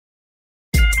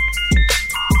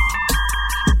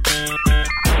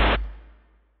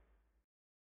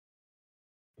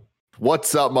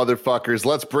What's up, motherfuckers?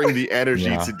 Let's bring the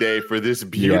energy today for this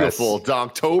beautiful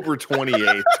October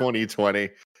 28th, 2020.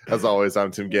 As always, I'm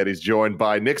Tim Geddes, joined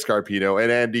by Nick Scarpino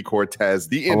and Andy Cortez,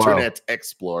 the Internet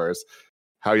Explorers.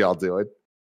 How y'all doing?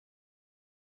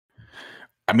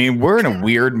 I mean, we're in a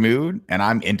weird mood, and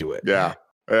I'm into it. Yeah.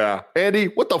 Andy,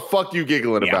 what the fuck you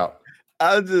giggling about?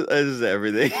 I just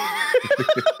everything.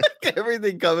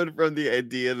 Everything coming from the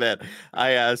idea that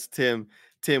I asked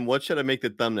Tim, what should I make the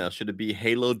thumbnail? Should it be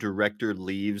Halo Director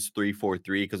Leaves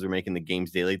 343 because we're making the Games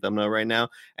Daily thumbnail right now?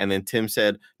 And then Tim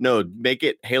said, no, make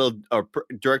it Halo or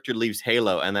Director Leaves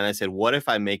Halo. And then I said, what if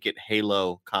I make it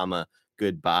Halo,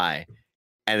 goodbye?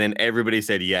 And then everybody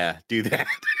said, yeah, do that.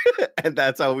 And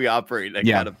that's how we operate. Like,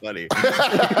 kind of funny.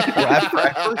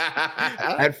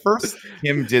 At first,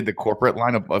 Tim did the corporate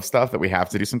line of stuff that we have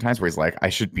to do sometimes where he's like, I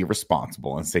should be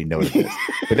responsible and say no to this.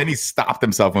 But then he stopped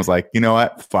himself and was like, you know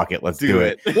what? Fuck it. Let's do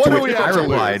it. To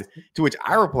which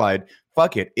I replied,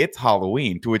 fuck it. It's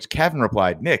Halloween. To which Kevin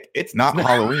replied, Nick, it's not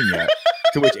Halloween yet.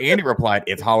 To which Andy replied,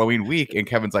 it's Halloween week. And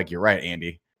Kevin's like, you're right,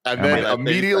 Andy. And then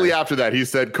immediately after that, he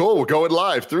said, cool, we're going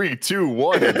live. 3, 2,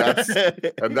 1.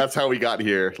 And that's how we got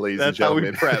here, ladies and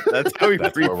gentlemen. That's how we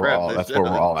pre-prep. That's where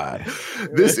we're all at.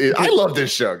 I love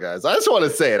this show, guys. I just want to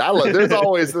say it.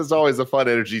 There's always a fun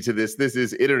energy to this. This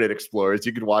is Internet Explorers.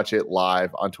 You can watch it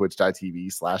live on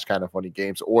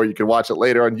twitch.tv/kindoffunnygames, or you can watch it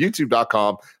later on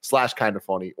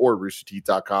youtube.com/kindoffunny or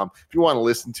roosterteeth.com. If you want to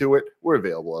listen to it, we're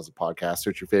available as a podcast.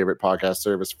 Search your favorite podcast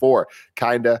service for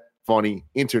Kinda Funny.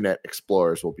 Internet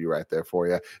Explorers will be right there for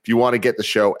you. If you want to get the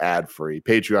show ad-free,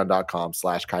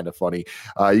 patreon.com/kindoffunny.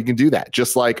 You can do that,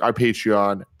 just like our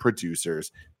Patreon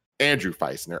producers, Andrew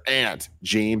Feisner and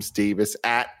James Davis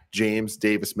at James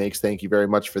Davis Makes. Thank you very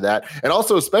much for that. And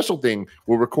also a special thing,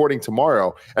 we're recording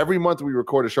tomorrow. Every month we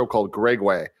record a show called Greg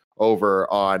Way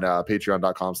over on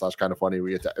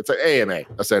patreon.com/kindoffunny. It's an AMA,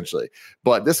 essentially.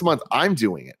 But this month I'm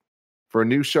doing it for a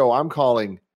new show I'm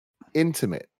calling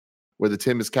Intimate, where the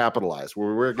Tim is capitalized,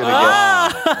 where we're going to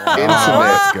get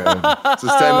intimate. So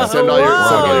send all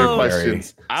your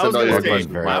questions. I was going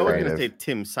to say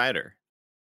Tim Cider.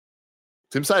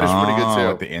 Tim Cider's pretty good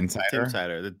too. The Insider? Tim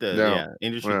Cider.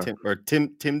 Industry Tim, or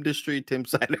Timdustry Tim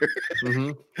Cider.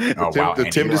 Mm-hmm. Oh, wow. The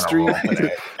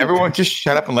Timdustry. Everyone just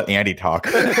shut up and let Andy talk.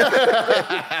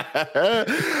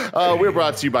 We're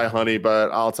brought to you by Honey,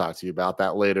 but I'll talk to you about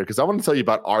that later because I want to tell you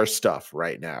about our stuff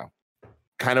right now.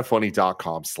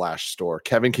 kindoffunny.com/store.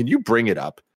 Kevin, can you bring it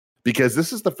up? Because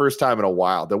this is the first time in a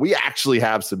while that we actually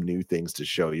have some new things to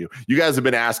show you. You guys have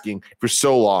been asking for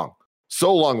so long.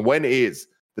 When is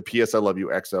the PS I Love You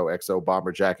XOXO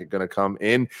bomber jacket going to come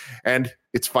in? And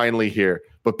it's finally here.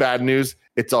 But bad news,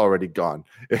 it's already gone.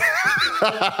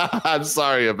 I'm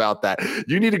sorry about that.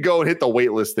 You need to go and hit the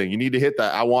waitlist thing. You need to hit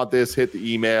that I want this, hit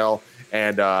the email,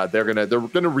 and they're gonna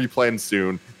replan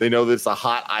soon. They know that it's a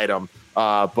hot item.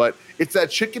 But it's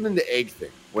that chicken and the egg thing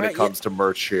when it comes to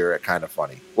merch here at Kinda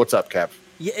Funny. What's up, Kev?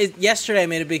 Yesterday I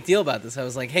made a big deal about this. I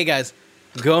was like, hey guys,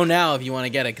 go now if you want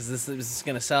to get it because this is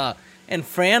going to sell out. And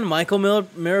Michael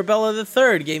Mirabella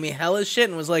III gave me hella shit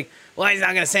and was like, well, he's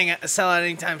not going to sell out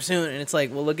anytime soon. And it's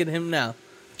like, well, look at him now.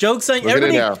 Joke's on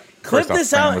everybody. Clip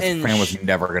this out. Fran was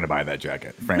never going to buy that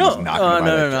jacket. Fran was not going to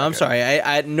buy that jacket. I'm sorry.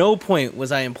 I at no point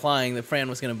was I implying that Fran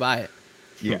was going to buy it.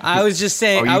 Yeah. I was just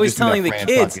saying. I was telling the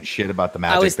kids shit about the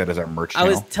magic that is our merch channel.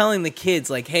 I was telling the kids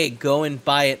like, "Hey, go and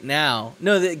buy it now."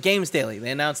 No, the Games Daily.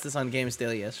 They announced this on Games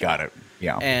Daily yesterday. Got it.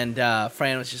 Yeah. And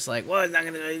Fran was just like, "Well, it's not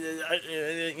gonna,"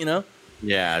 you know.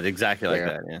 Yeah, exactly like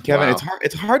that. Yeah. Kevin,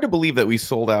 it's hard to believe that we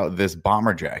sold out this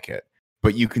bomber jacket,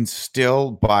 but you can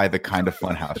still buy the Kinda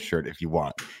Funhouse shirt if you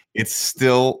want. It's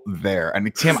still there. I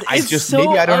mean, Tim,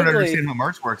 maybe I don't understand how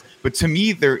merch works, but to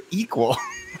me, they're equal.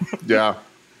 Yeah.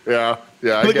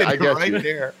 Look I guess right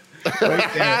there.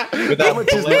 Right there. With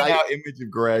that out image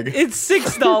of Greg. It's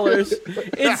 $6.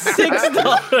 It's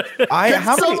 $6. I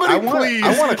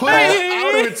want to clear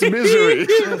out of its misery.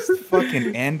 Just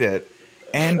fucking end it.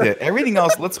 Everything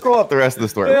else, let's scroll up the rest of the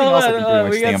story. Everything else I can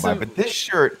pretty much stand by. But this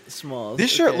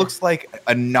shirt looks like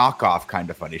a knockoff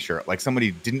Kinda Funny shirt. Like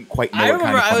somebody didn't quite know what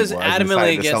Kinda Funny was and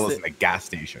decided to sell us in a gas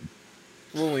station.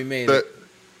 When we made it.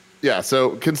 Yeah,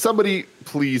 so can somebody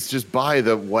please just buy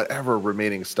the whatever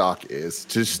remaining stock is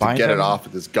just to get it off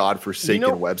of this godforsaken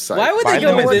website? Why would they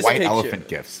go with this white picture? Elephant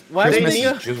gifts. Why Christmas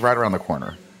is just right around the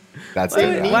corner. That's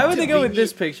why would they go with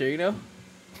this picture, you know?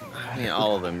 I mean,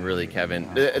 all of them, really,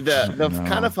 Kevin. The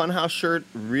Kinda Funhouse shirt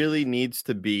really needs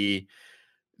to be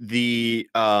the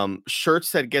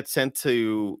shirts that get sent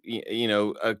to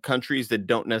countries that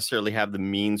don't necessarily have the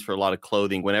means for a lot of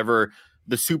clothing. Whenever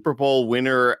the Super Bowl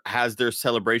winner has their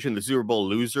celebration. The Super Bowl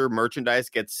loser merchandise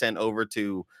gets sent over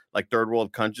to like third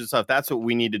world countries and stuff. That's what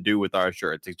we need to do with our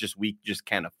shirts. It's just we just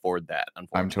can't afford that.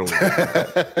 I'm totally.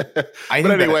 But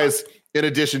anyways, in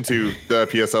addition to the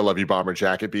PS I Love You bomber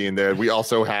jacket being there, we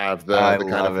also have the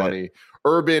kind of funny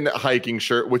urban hiking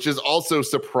shirt, which is also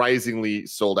surprisingly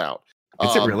sold out.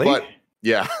 Is it really? But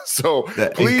yeah. So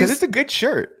please, because it's a good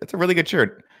shirt. It's a really good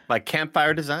shirt. Like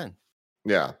Campfire Design.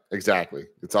 Yeah, exactly.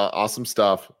 It's awesome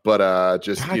stuff. But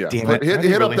just God hit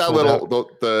really up that little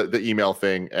the email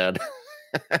thing and.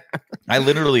 I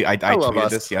tweeted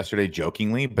this yesterday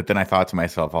jokingly, but then I thought to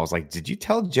myself, I was like, did you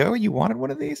tell Joe you wanted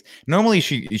one of these? Normally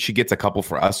she gets a couple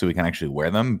for us so we can actually wear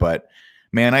them, but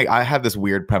man, I have this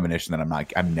weird premonition that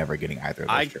I'm never getting either of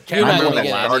those shirts. You're not gonna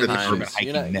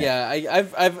get it. Yeah,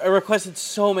 I've requested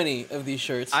so many of these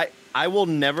shirts. I will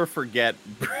never forget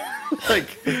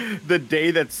like the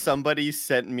day that somebody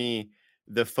sent me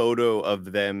the photo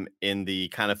of them in the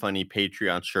Kind of Funny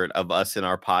Patreon shirt of us in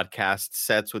our podcast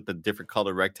sets with the different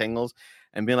colored rectangles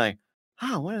and be like,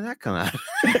 oh, when did that come out?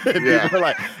 Yeah. We're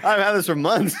like, I've had this for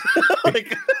months.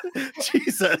 Like,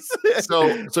 Jesus.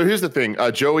 So here's the thing.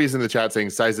 Joey's in the chat saying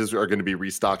sizes are going to be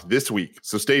restocked this week.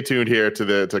 So stay tuned here to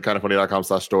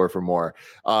kindoffunny.com/store for more.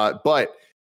 But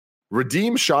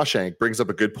Redeem Shawshank brings up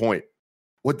a good point.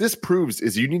 What this proves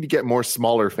is you need to get more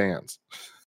smaller fans.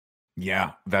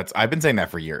 Yeah, I've been saying that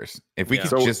for years. If we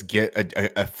could just get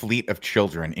a fleet of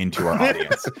children into our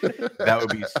audience, that would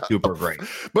be super great.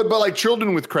 But like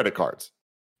children with credit cards.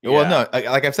 Yeah. Well, no,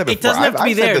 like I've said before, it doesn't have to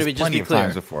be there to be plenty of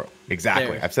times before.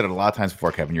 Exactly, I've said it a lot of times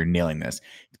before, Kevin. You're nailing this.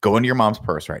 Go into your mom's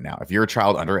purse right now. If you're a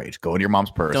child underage, go into your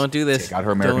mom's purse. Don't do this. Take out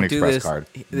her American Express card.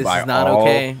 This is not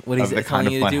okay. What he's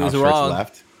telling you to do is wrong.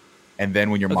 Left, and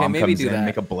then when your mom comes in,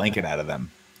 make a blanket out of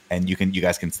them, and you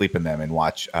guys can sleep in them and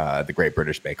watch the Great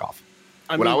British Bake Off.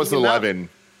 When I was 11,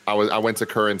 I went to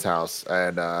Curran's house,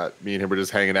 and me and him were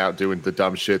just hanging out doing the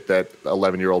dumb shit that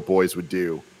 11-year-old boys would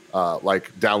do,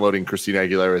 like downloading Christina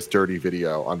Aguilera's Dirty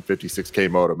video on 56K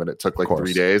modem, and it took like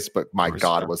 3 days. But my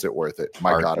God, was it worth it?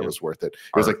 My God, it was worth it.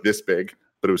 It was like this big,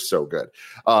 but it was so good.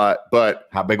 But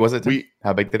how big was it?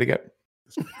 How big did it get?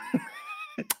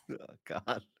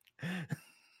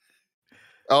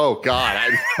 Oh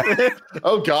God.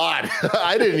 Oh God!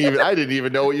 I didn't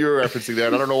even know what you were referencing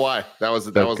there. I don't know why. That was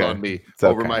on me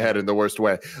over my head in the worst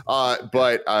way.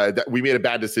 But we made a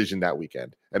bad decision that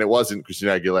weekend, and it wasn't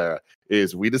Christina Aguilera.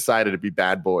 We decided to be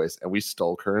bad boys, and we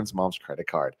stole Curran's mom's credit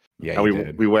card. Yeah,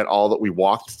 and we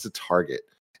walked to Target.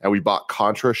 And we bought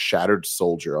Contra Shattered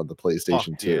Soldier on the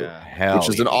PlayStation 2, which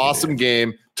is an awesome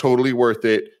game. Totally worth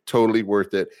it.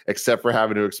 Except for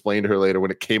having to explain to her later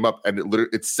when it came up and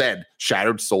it said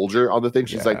Shattered Soldier on the thing.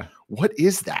 She's like, "What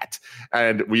is that?"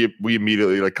 And we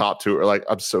immediately like copped to her like,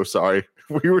 "I'm so sorry."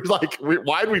 We were like,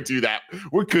 "Why'd we do that?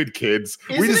 We're good kids.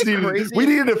 We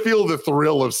needed to feel the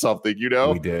thrill of something, you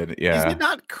know." We did, yeah. Is it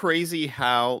not crazy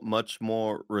how much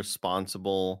more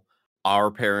responsible our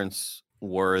parents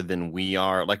were than we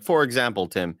are? Like, for example,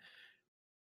 Tim,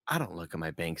 I don't look at my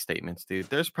bank statements, dude.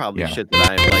 There's probably shit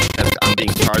that I'm being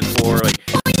charged for. Like,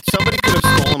 somebody could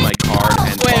have stolen my card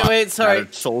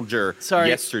and Soldier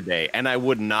yesterday, and I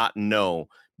would not know,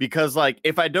 because like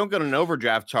if I don't get an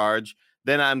overdraft charge,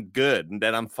 then I'm good and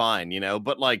then I'm fine, you know.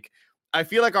 But like, I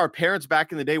feel like our parents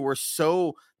back in the day were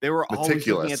they were always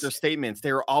looking at their statements.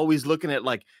 They were always looking at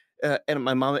like. And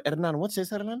my mom, Hernan, what's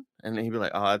this, Hernan? And he'd be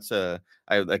like, "Oh, it's the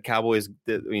Cowboys,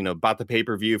 bought the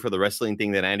pay-per-view for the wrestling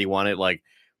thing that Andy wanted." Like,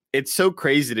 it's so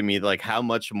crazy to me, like how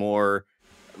much more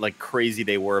like crazy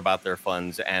they were about their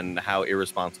funds and how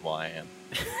irresponsible I am.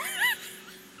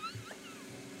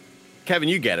 Kevin,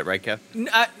 you get it, right, Kev?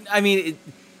 I mean,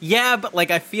 yeah, but like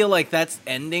I feel like that's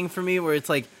ending for me, where it's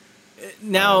like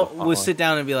now we'll sit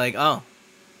down and be like, "Oh,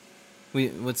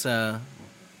 what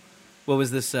was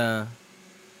this?"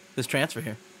 This transfer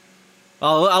here.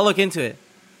 I'll look into it.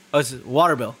 Oh, it's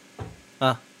water bill.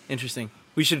 Interesting.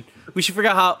 We should figure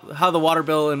out how the water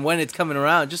bill and when it's coming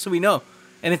around, just so we know.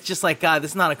 And it's just like, God,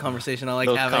 this is not a conversation I like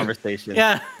having. Conversations.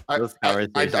 Yeah. I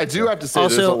do have to say,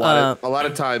 also, there's a lot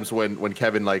of times when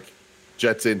Kevin like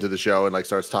jets into the show and like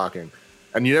starts talking,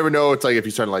 and you never know. It's like if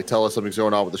he's trying to like tell us something's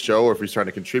going on with the show, or if he's trying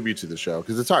to contribute to the show,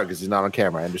 because it's hard because he's not on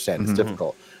camera. I understand it's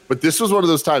difficult, but this was one of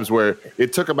those times where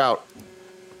it took about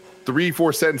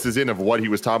 3-4 sentences in of what he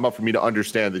was talking about for me to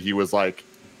understand that he was like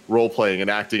role playing and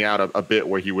acting out a bit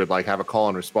where he would like have a call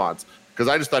and response, because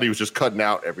I just thought he was just cutting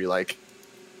out every like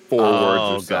 4 words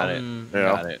or so.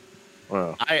 Got it.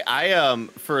 Wow. I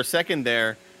for a second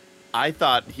there, I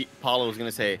thought Paulo was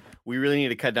gonna say, we really need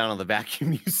to cut down on the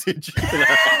vacuum usage.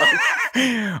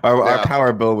 Our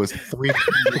power bill was $3.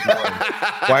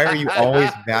 Why are you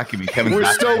always vacuuming, Kevin?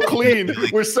 We're so clean.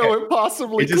 We're so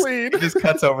impossibly clean. It just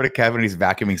cuts over to Kevin. And he's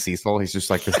vacuuming Cecil. He's just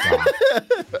like, this dog.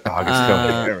 Dog is so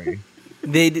hairy.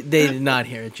 They did not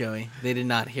hear it, Joey. They did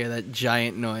not hear that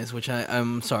giant noise, which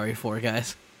I'm sorry for,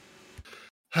 guys.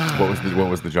 What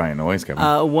was the giant noise,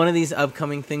 Kevin? One of these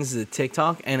upcoming things is a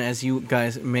TikTok, and as you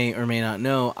guys may or may not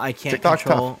know, I can't TikTok's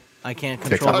control. tough. I can't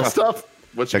control TikTok stuff.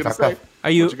 What you gonna say? Are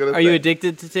you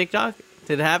addicted to TikTok?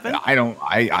 Did it happen?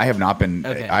 I have not been.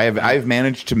 Okay. I've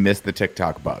managed to miss the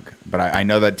TikTok bug, but I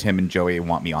know that Tim and Joey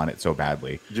want me on it so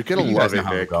badly. You're gonna love it,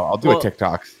 Nick. I'll do a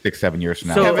TikTok 6-7 years from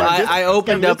now. So Kevin, I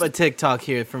opened up a TikTok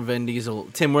here from Vin Diesel.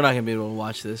 Tim, we're not gonna be able to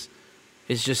watch this.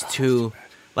 It's just too,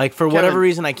 like, for whatever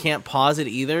reason, I can't pause it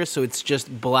either. So it's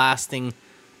just blasting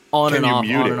on and off,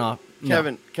 on and off.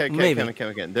 Kevin,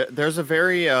 there's a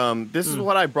very this is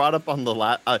what I brought up on the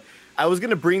last. I was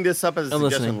gonna bring this up as a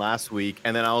suggestion last week,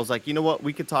 and then I was like, you know what,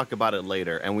 we could talk about it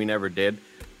later, and we never did.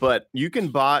 But you can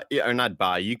you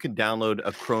can download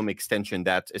a Chrome extension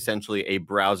that's essentially a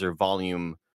browser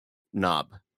volume knob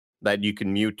that you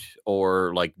can mute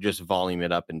or like just volume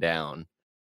it up and down.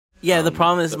 Yeah, the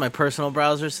problem is my personal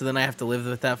browser, so then I have to live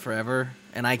with that forever,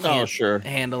 and I can't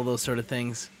handle those sort of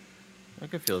things. I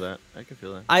can feel that.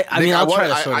 I mean, I'll try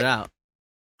to sort it out.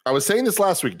 I was saying this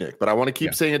last week, Nick, but I want to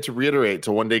keep saying it to reiterate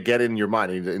to one day get in your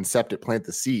mind and to incept it, plant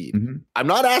the seed. Mm-hmm. I'm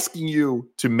not asking you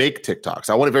to make TikToks.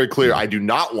 I want it very clear. I do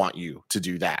not want you to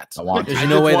do that. There's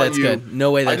no way that's good. No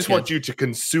way that's good. I just want you to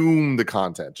consume the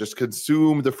content. Just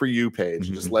consume the For You page.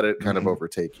 And just let it kind of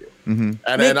overtake you. Mm-hmm.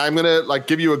 And I'm going to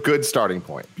give you a good starting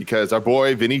point because our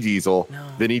boy, Vinny Diesel,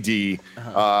 Vinny D,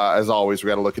 as always, we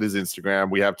got to look at his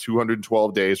Instagram. We have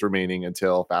 212 days remaining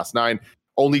until Fast 9.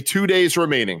 Only 2 days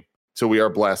remaining. So we are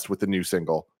blessed with the new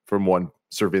single from one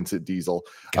Sir Vincent Diesel.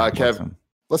 Kev,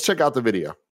 let's check out the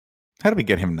video. How do we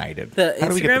get him knighted? The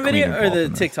Instagram video or the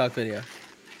TikTok video?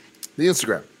 The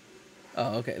Instagram.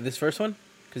 Oh, okay. This first one?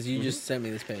 Because you just sent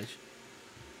me this page.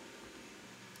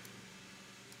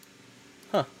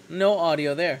 Huh. No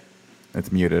audio there. It's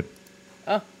muted.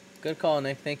 Oh, good call,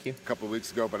 Nick. Thank you. A couple of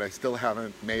weeks ago, but I still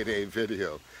haven't made a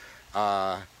video.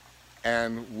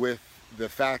 And with the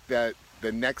fact that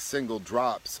the next single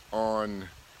drops on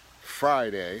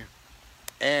Friday,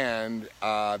 and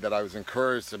that I was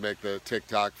encouraged to make the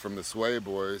TikTok from the Sway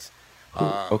Boys,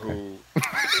 who came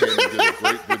and did a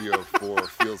great video for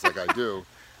Feels Like I Do.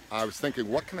 I was thinking,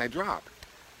 what can I drop?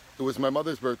 It was my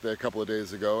mother's birthday a couple of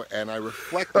days ago, and I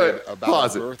reflected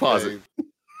about her birthday. Pause it.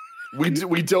 We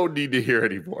don't need to hear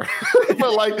anymore.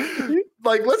 But like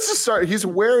let's just start. He's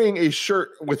wearing a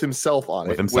shirt with himself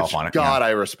on it. God,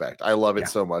 I respect. I love it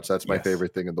so much. That's my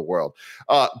favorite thing in the world.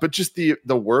 But just the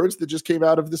words that just came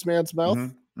out of this man's mouth,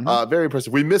 very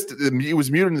impressive. We missed it. He was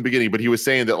muted in the beginning, but he was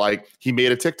saying that like he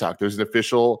made a TikTok. There's an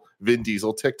official Vin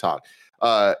Diesel TikTok,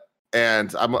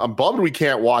 and I'm bummed we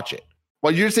can't watch it.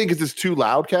 Well, you're saying because it's too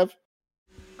loud, Kev?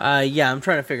 Yeah, I'm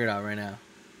trying to figure it out right now.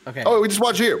 Okay. Oh, we just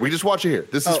watch it here.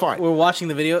 This is fine. We're watching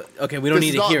the video. Okay, we don't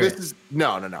need to hear it.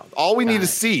 No. All we need to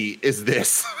see is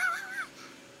this.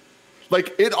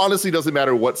 Like, it honestly doesn't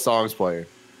matter what song's playing.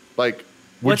 Like,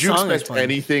 would you expect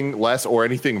anything less or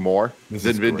anything more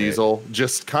than Vin Diesel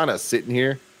just kind of sitting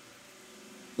here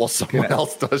while someone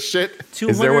else does shit?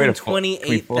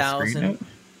 228,000.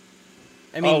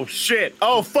 I mean, oh shit!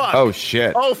 Oh fuck! Oh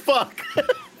shit! Oh fuck!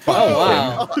 Oh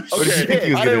wow! What did you think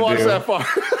he was gonna do? I didn't watch that far.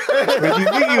 What did you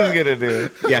think he was gonna do?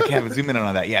 Yeah, Kevin, zoom in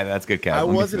on that. Yeah, that's good, Kevin. I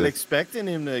wasn't expecting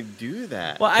him to do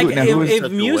that. Well, if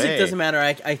music doesn't matter,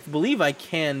 I believe I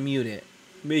can mute it.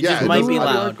 It just might be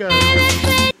loud.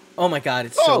 Oh my god,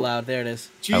 it's so loud. There it is.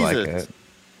 Jesus. I like it.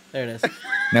 There it is.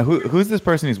 Now, who's this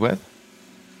person he's with?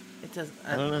 It does.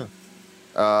 I don't know.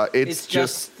 It's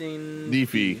just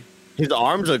Neefy. His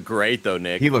arms are great, though,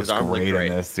 Nick. He looks great in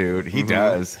this, dude. He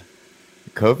does.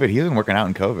 COVID. He's been working out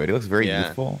in COVID. He looks very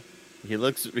youthful. He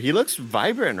looks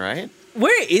vibrant, right?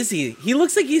 Where is he? He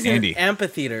looks like he's in an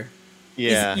amphitheater.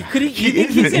 Yeah.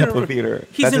 He's in an amphitheater.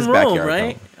 He's in Rome,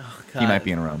 right? Oh, God. He might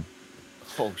be in Rome.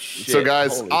 Oh, shit. So,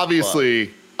 guys,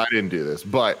 obviously, I didn't do this.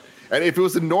 And if it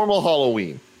was a normal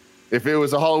Halloween, if it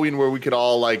was a Halloween where we could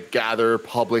all, like, gather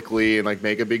publicly and, like,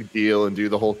 make a big deal and do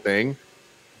the whole thing,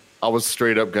 I was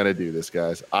straight up going to do this,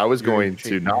 guys. I was going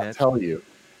to not tell you.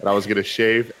 And I was going to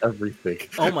shave everything.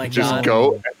 Oh, my God. Just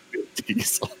go and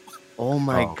Diesel. Oh,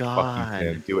 my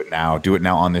God. Do it now. Do it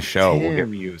now on the show. We'll get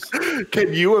views.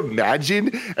 Can you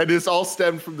imagine? And this all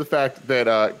stemmed from the fact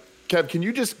that, Kev, can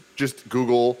you just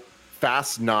Google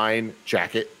Fast 9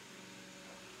 jacket,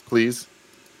 please?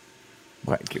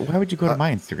 Why would you go to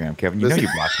my Instagram, Kevin? You know you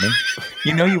blocked me.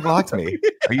 You know you blocked me.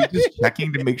 Are you just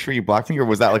checking to make sure you blocked me, or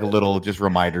was that like a little just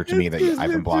reminder to me that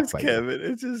I've been blocked by Kevin?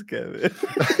 It's just Kevin.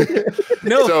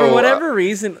 No, for whatever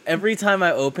reason, every time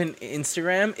I open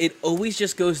Instagram, it always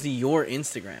just goes to your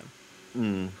Instagram.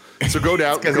 So go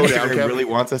down. Because Go down. he Kevin. really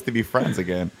wants us to be friends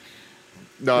again.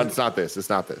 No, it's not this. It's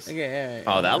not this. Okay,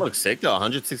 Oh, that looks sick though.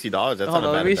 $160. That's hold not on, a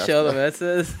bad let me show them.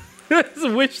 That's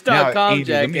wish.com Now, jacket.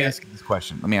 Let me ask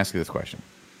you this question.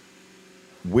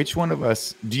 Which one of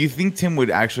us do you think Tim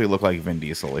would actually look like Vin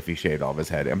Diesel if he shaved all of his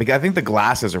head? I mean, I think the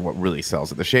glasses are what really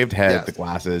sells it. The shaved head, Yes. the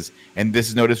glasses, and this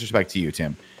is no disrespect to you,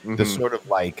 Tim. The sort of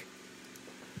like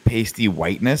pasty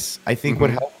whiteness, I think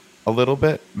would help a little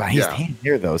bit. But he's tan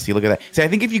hair though. See, look at that. See, I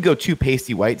think if you go too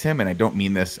pasty white, Tim, and I don't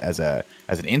mean this as an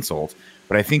insult,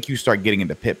 but I think you start getting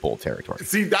into pit bull territory.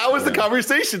 See, that was the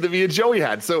conversation that me and Joey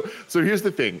had. So here's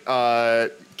the thing.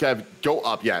 Kev, go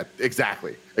up. Yeah,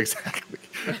 exactly.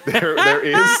 There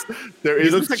is He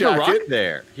looks this like a rock jacket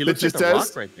there. He that looks just like a rock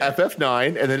says right there. FF9,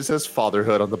 and then it says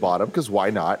fatherhood on the bottom, because why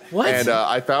not? What? And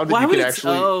I found that Why you would can it?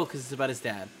 actually Oh, because it's about his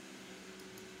dad.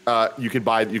 you could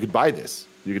buy this.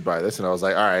 You could buy this, and I was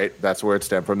like, all right, that's where it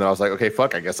stemmed from. Then I was like, okay,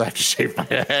 fuck, I guess I have to shave my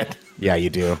head. Yeah, you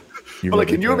do. But like,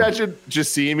 can you imagine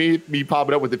just seeing me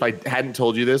popping up with, if I hadn't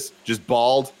told you this, just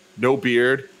bald, no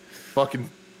beard, fucking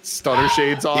stunner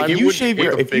shades on? If you shave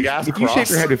your big ass if you shave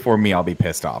your head before me, I'll be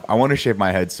pissed off. I want to shave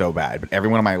my head so bad, but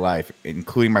everyone in my life,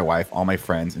 including my wife, all my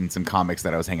friends, and some comics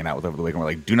that I was hanging out with over the weekend, were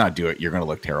like, "Do not do it. You're going to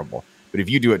look terrible." But if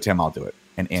you do it, Tim, I'll do it.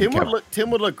 And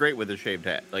Tim would look great with a shaved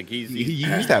head. Like he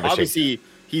used to have a obviously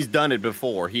he's done it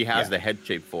before. He has the head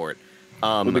shape for it.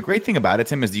 Well, the great thing about it,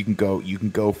 Tim, is you can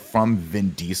go from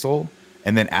Vin Diesel,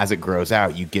 and then as it grows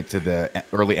out, you get to the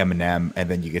early Eminem, and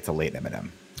then you get to late Eminem.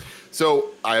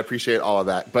 So I appreciate all of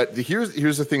that, but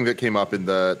here's the thing that came up in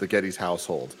the Getty's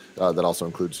household that also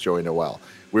includes Joey Noel.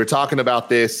 We were talking about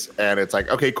this, and it's like,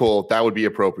 okay, cool, that would be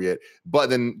appropriate.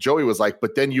 But then Joey was like,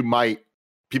 but then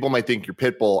people might think you're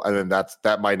Pitbull, and then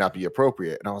that might not be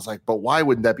appropriate. And I was like, but why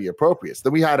wouldn't that be appropriate? So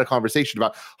then we had a conversation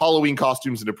about Halloween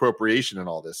costumes and appropriation and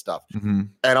all this stuff. And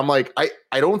I'm like,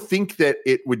 I don't think that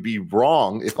it would be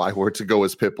wrong if I were to go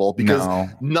as Pitbull, because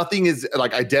nothing is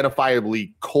like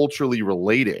identifiably culturally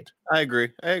related. I agree.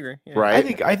 Yeah.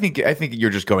 Right. I think you're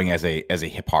just going as a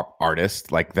hip hop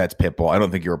artist, like that's Pitbull. I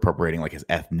don't think you're appropriating like his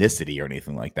ethnicity or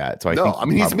anything like that. So I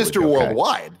think he's Mr.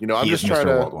 Worldwide. You know, I'm just trying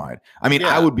to. Worldwide. I mean,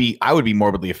 I would be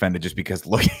morbidly offended just because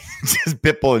look, just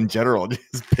Pitbull in general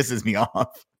just pisses me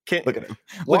off. Look at him.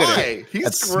 Look at him. He's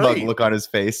that great. smug look on his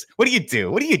face. What do you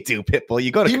do? Pitbull?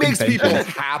 You go to He makes people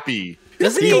conventions. happy.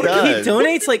 Doesn't he? He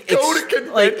donates like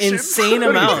insane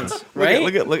amounts, right?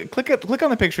 Click on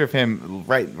the picture of him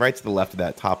right to the left of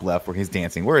that top left where he's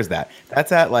dancing. Where is that?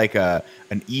 That's at like an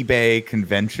eBay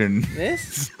convention.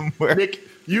 This? Somewhere. Nick,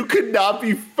 you could not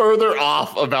be further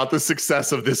off about the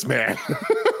success of this man.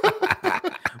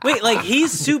 Wait, like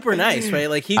he's super nice, right?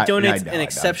 Like he donates I an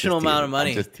exceptional amount of money.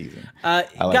 I'm just teasing.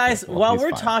 Guys, Pitbull. while He's we're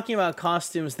fine. talking about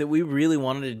costumes that we really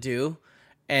wanted to do,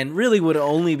 and really would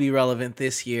only be relevant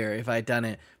this year if I'd done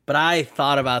it, but I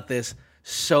thought about this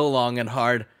so long and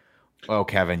hard. Oh,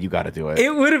 Kevin, you got to do it.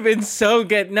 It would have been so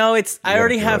good. No, I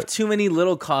already do have it. too many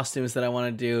little costumes that I want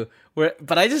to do.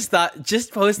 But I just thought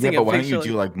posting But a why don't picture. you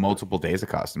do like multiple days of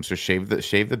costumes? So shave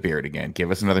the beard again. Give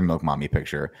us another Milk Mommy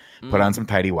picture. Put on some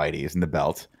tidy whities and the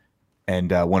belt,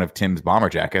 and one of Tim's bomber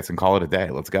jackets, and call it a day.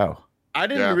 Let's go. I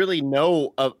didn't really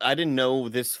know. I didn't know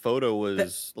this photo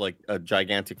was like a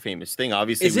gigantic famous thing.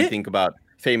 Obviously, we think about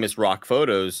famous rock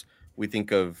photos. We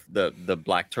think of the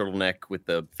black turtleneck with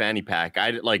the fanny pack.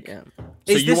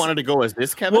 So you wanted to go as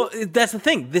this, Kevin? Well, that's the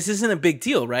thing. This isn't a big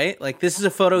deal, right? Like this is a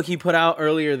photo he put out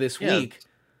earlier this week.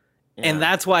 Yeah. And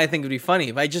that's why I think it would be funny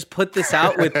if I just put this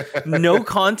out with no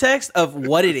context of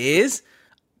what it is.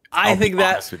 I think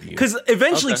that because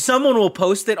eventually someone will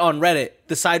post it on Reddit,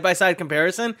 the side-by-side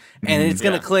comparison, and it's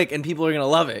going to click and people are going to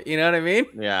love it. You know what I mean?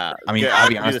 Yeah. I mean, I'll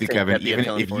be honest with you, Kevin, even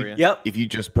if you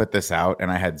just put this out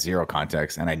and I had zero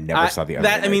context and I never saw the other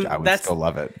image, I would still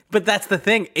love it. But that's the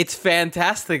thing. It's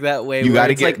fantastic that way. You got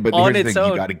to get, like but on here's the its thing,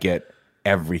 own. you got to get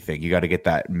everything. You got to get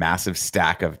that massive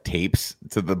stack of tapes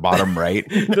to the bottom right.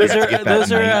 those are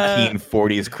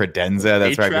 1940s credenza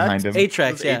that's right behind him.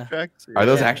 8-tracks, yeah. Are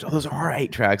those actually? Those are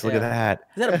 8-tracks. Look at that.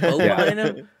 Is that a boat behind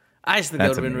him? I just think that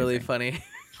would have been really funny.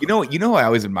 You know, I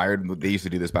always admired. They used to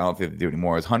do this, but I don't think they do it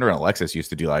anymore. Is Hunter and Alexis used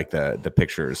to do like the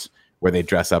pictures where they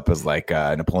dress up as like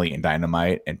Napoleon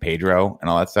Dynamite and Pedro and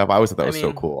all that stuff. I always thought that was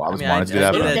so cool. I always wanted to do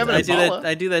that.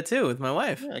 I do that too with my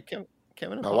wife. Yeah,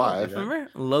 Kevin and my wife. Remember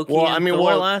Loki and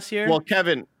Thor last year? Well,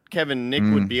 Kevin, Nick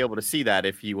would be able to see that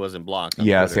if he wasn't blocked.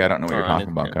 Yeah, Twitter see, I don't know what or you're on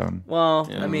talking about, Instagram. Kevin. Well,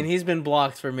 Yeah. I mean, he's been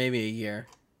blocked for maybe a year.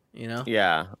 You know?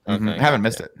 Yeah. Okay. Haven't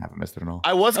missed it. Haven't missed it at all.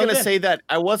 I was gonna Okay. say that.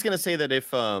 I was gonna say that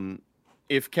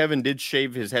if Kevin did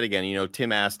shave his head again,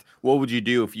 Tim asked, "What would you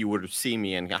do if you were to see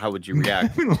me, and how would you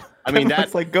react?" I mean,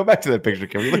 that's like, go back to that picture,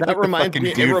 Kevin. You look that like the reminds fucking me.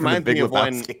 It dude from The reminds Big me of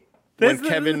Lebowski. when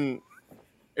Kevin.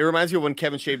 It reminds me of when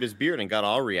Kevin shaved his beard and got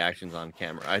all reactions on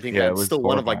camera. I think that's still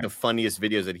one of like the funniest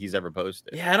videos that he's ever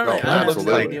posted. Yeah, I don't know. Oh, I have no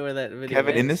absolutely. idea where that video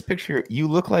Kevin, is. in this picture, you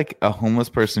look like a homeless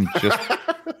person just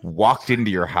walked into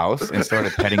your house and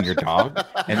started petting your dog.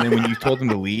 And then when you told him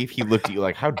to leave, he looked at you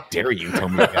like, how dare you tell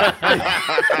me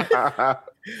that?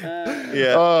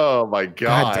 Yeah. Oh my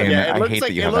god. damn Yeah, I it looks hate like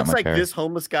that you it have that looks much like hair. this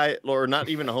homeless guy, or not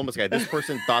even a homeless guy. This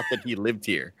person thought that he lived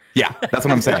here. Yeah, that's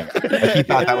what I'm saying. Like, he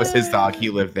thought that was his dog. He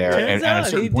lived there. Turns And at out a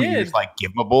certain he point, you're did. just like,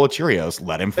 give him a bowl of Cheerios.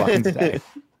 Let him fucking stay.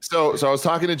 So I was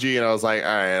talking to G and I was like, all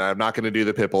right, I'm not going to do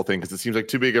the Pitbull thing because it seems like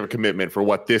too big of a commitment for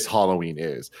what this Halloween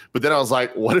is. But then I was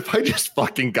like, what if I just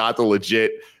fucking got the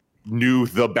legit new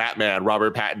The Batman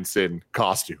Robert Pattinson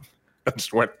costume? I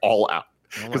just went all out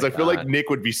because I feel like Nick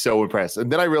would be so impressed.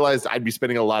 And then I realized I'd be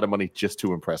spending a lot of money just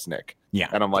to impress Nick. Yeah.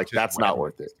 And I'm like, that's not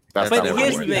worth it. That's But not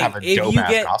here's worth the it. Have thing: a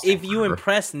dope-ass costume if you for-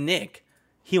 impress Nick,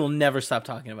 he will never stop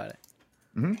talking about it.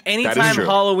 Mhm. That Anytime is true.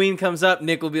 Halloween comes up,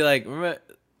 Nick will be like, "Remember,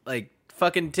 like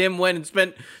fucking Tim went and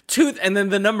spent and then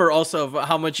the number also of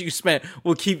how much you spent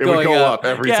will keep It going would go up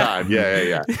every Yeah. time.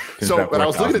 Yeah. So that but I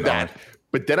was looking at $4,000. that,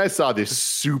 but then I saw this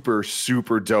super,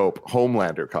 super dope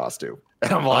Homelander costume.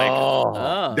 And I'm like,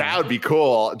 Oh. that would be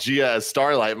cool. Gia as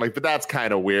Starlight. I'm like, but that's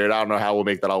kind of weird. I don't know how we'll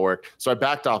make that all work. So I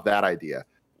backed off that idea.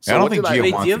 So I don't what think did Gia Wait,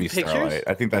 do wants you to be have pictures? Starlight.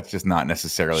 I think that's just not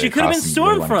necessarily. She a could have been costume you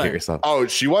want to Stormfront. get yourself. Oh,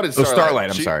 she wanted Oh, Starlight.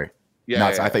 I'm She- sorry. Yeah, No,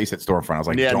 yeah, I thought you said Stormfront. I was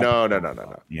like, yeah, don't-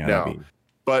 no. Yeah, No. that'd be-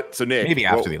 But so Nick, Maybe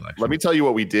after the election. Let me tell you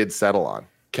what we did settle on.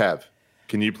 Kev,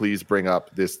 can you please bring up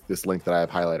this link that I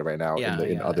have highlighted right now Yeah, I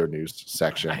in got other news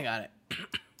section? I got it.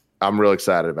 I'm real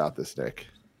excited about this, Nick.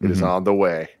 It is on the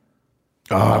way.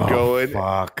 Oh, I'm going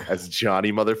Fuck. as Johnny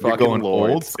You're motherfucking going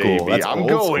Lawrence, old school. baby. That's I'm old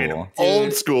going school. old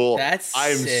Dude, school. that's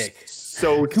I'm sick.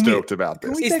 so Can we- stoked about Can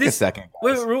this. we Is take a this- second?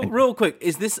 Wait, guys? real quick.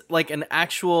 Is this like an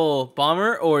actual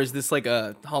bomber or is this like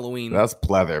a Halloween? That's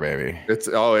pleather, baby. It's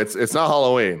not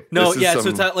Halloween. No, This is yeah. So some-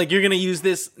 it's not, like you're gonna use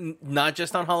this not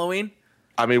just on Halloween.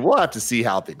 I mean, we'll have to see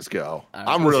how things go.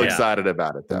 I'm real Yeah. excited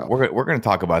about it though. We're going to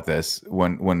talk about this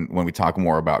when we talk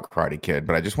more about Karate Kid.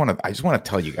 But I just want to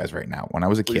tell you guys right now. When I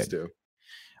was a Please kid, do.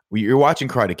 when you're watching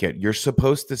Karate Kid, you're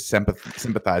supposed to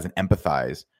sympathize and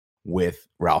empathize with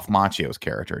Ralph Macchio's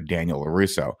character, Daniel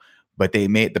LaRusso. But the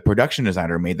production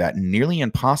designer made that nearly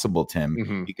impossible, Tim,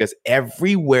 Mhm. because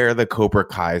everywhere the Cobra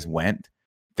Kais went,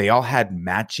 they all had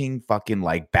matching fucking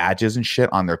like badges and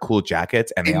shit on their cool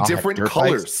jackets, and they In all had different dirt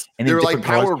colors. bikes, and They in were like different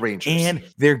Power colors, Rangers. and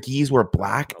their gis were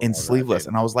black and that, sleeveless. baby.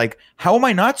 And I was like, how am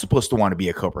I not supposed to want to be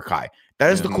a Cobra Kai?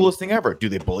 That is the Mhm. coolest thing ever. Do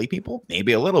they bully people?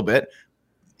 Maybe a little bit.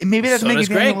 And maybe that's So making does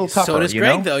it a Greg. little tougher. So does you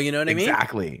Greg, know? though. You know what I mean?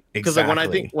 Exactly. Because like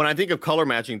when I think of color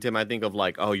matching, Tim, I think of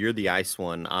like, oh, you're the ice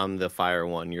one, I'm the fire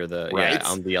one, you're the Right.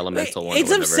 I'm the elemental one. or It's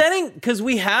whatever. upsetting because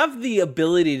we have the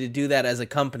ability to do that as a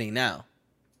company now.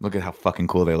 Look at how fucking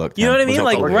cool they look. You know Tim. what I mean? Look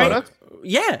Like, how cool color they right? look.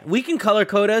 Yeah, we can color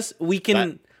code us. We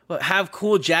can have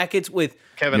cool jackets with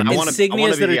Kevin, I want to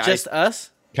insignias that be are just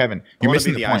us. Kevin, I you're want to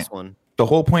missing be the the point. ice one. The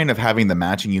whole point of having the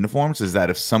matching uniforms is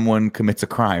that if someone commits a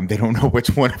crime, they don't know which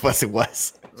one of us it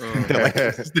was. They're like,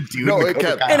 "This is the dude." No, in the it Cobra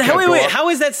can't- Kai." And Yeah, go wait, up. how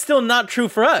is that still not true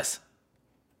for us?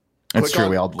 That's Click true. on-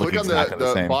 We all look click on exactly the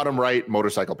the same. bottom right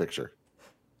motorcycle picture.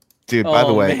 Dude, by the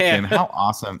Oh, way, man. Tim, how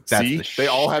awesome. That's See, the they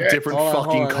all have shit. different Hold on,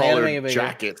 fucking hold on. I gotta make it colored bigger.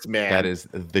 jackets, man. That is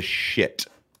the shit.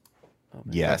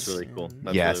 Yes. That's really cool.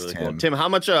 That's Yes, really Tim. cool. Tim, how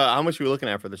much are we looking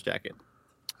at for this jacket?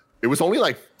 It was only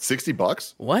like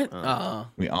 $60. What?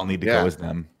 We all need to Yeah. go as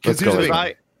them. Because Let's here's go the as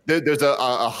thing. them. There's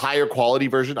a higher quality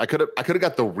version. I could have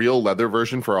got the real leather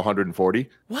version for 140,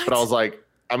 What? but I was like,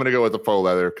 I'm gonna go with the faux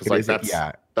leather because It like is-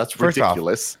 that's First off,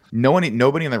 ridiculous. Nobody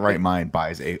in their right mind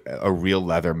buys a real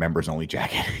leather members only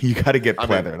jacket. You got to get I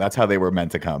mean- pleather. That's how they were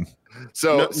meant to come.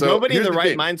 So Nobody in here's the right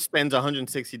thing. mind spends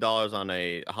 $160 on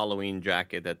a Halloween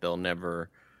jacket that they'll never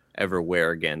ever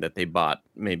wear again, that they bought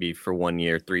maybe for 1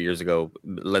 year, 3 years ago.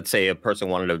 Let's say a person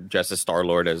wanted to dress as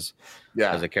Star-Lord as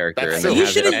Yeah, a character. That's And silly. they You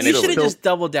have should it, have and you it's should have still- just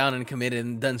doubled down and committed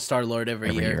and done Star Lord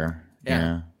every year.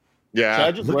 Yeah. Yeah, Should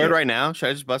I just wear it right now? Should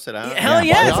I just bust it out? Hell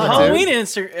Yeah, yeah, it's why not, Halloween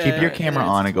answer. Keep your camera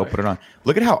on and go put it on.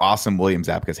 Look at how awesome William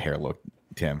Zabka's hair looked,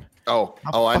 Tim. Oh,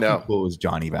 How I fucking know. cool was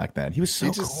Johnny back then? He was so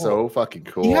He's just cool. so fucking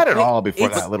cool. He had it all before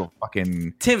It's- that little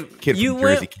fucking Tim, kid you from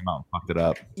Jersey went came out and fucked it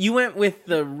up. you went with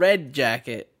the red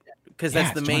jacket because Yeah,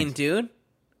 that's the it's main Johnny's. dude.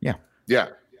 Yeah,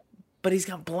 but he's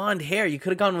got blonde hair. You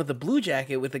could have gone with the blue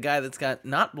jacket with the guy that's got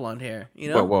not blonde hair. You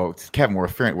know? Whoa, Kevin, we're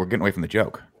getting away from the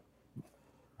joke.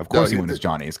 Of course he went as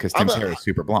Johnny's because Tim's hair is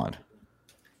super blonde.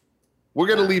 We're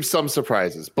going to leave some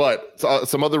surprises, but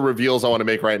some other reveals I want to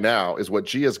make right now is what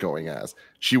Gia's going as.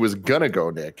 She was going to go,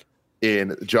 Nick,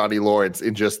 in Johnny Lawrence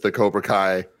in just the Cobra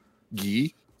Kai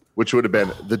gi, which would have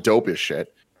been the dopest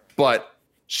shit. But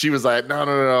she was like,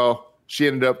 no. She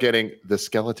ended up getting the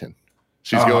skeleton.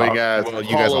 She's going as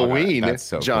Halloween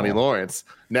Johnny cool. Lawrence.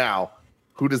 Now,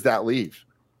 who does that leave?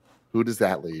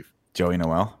 Joey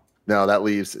Noel? No, that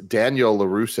leaves Daniel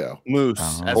LaRusso.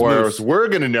 Moose. Or as we're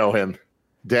going to know him,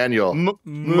 Daniel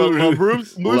LaMusso.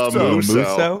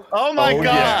 Oh my God.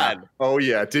 Yeah. Oh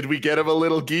yeah. Did we get him a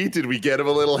little gi? Did we get him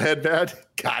a little headband?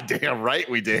 Goddamn right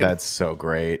we did. That's so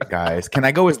great, guys. Can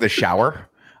I go as the shower?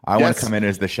 I want to come in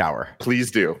as the shower.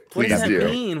 Please do. What does that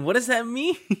mean? What does that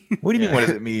mean? What do you mean? What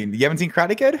does it mean? You haven't seen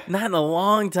Karate Kid? Not in a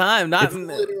long time. Not it's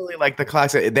literally like the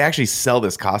classic. They actually sell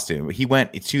this costume. He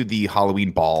went to the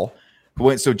Halloween ball.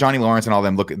 So Johnny Lawrence and all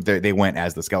them they went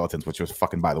as the skeletons, which was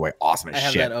fucking, by the way, awesome as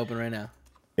shit. I have that open right now.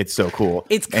 It's so cool.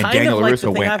 It's kind and Daniel of like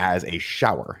LaRusso went as a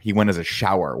shower. He went as a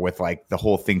shower with like the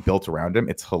whole thing built around him.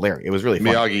 It's hilarious. It was really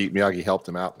fun. Miyagi helped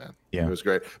him out, man. Yeah, it was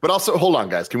great. But also, hold on,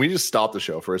 guys. Can we just stop the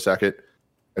show for a second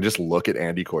and just look at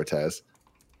Andy Cortez?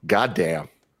 God damn.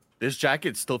 This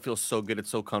jacket still feels so good. It's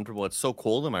so comfortable. It's so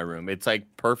cold in my room. It's like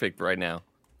perfect right now.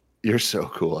 You're so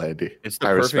cool, Andy. It's the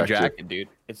perfect jacket, dude.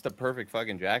 It's the perfect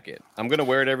fucking jacket. I'm gonna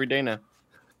wear it every day now.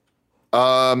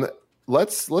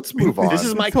 Let's move on. This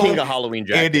is my king of Halloween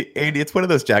jacket. Andy, it's one of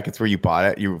those jackets where you bought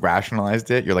it, you rationalized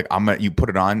it. You're like, you put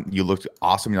it on, you looked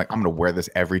awesome. You're like, I'm gonna wear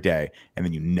this every day, and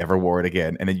then you never wore it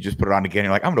again. And then you just put it on again.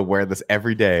 You're like, I'm gonna wear this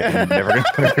every day, and you're never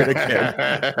gonna wear it again.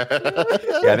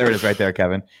 Yeah, there it is, right there,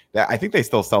 Kevin. I think they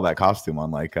still sell that costume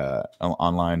on like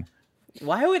online.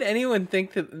 Why would anyone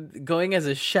think that going as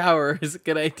a shower is a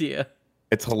good idea?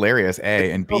 It's hilarious,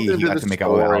 A, and B, you got to make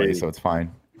out with Allie, so it's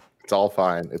fine. It's all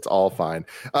fine.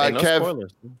 Hey, no Kev,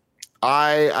 spoilers.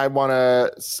 I want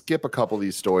to skip a couple of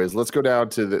these stories. Let's go down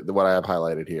to what I have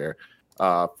highlighted here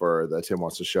for the Tim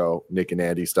Wants to Show Nick and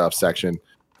Andy stuff section.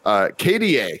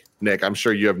 KDA, Nick, I'm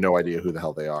sure you have no idea who the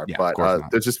hell they are, but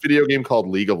there's this video game called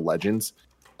League of Legends.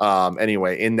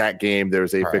 Anyway, in that game,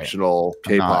 there's a fictional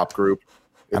K-pop group.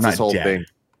 It's this whole thing.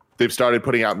 They've started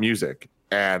putting out music,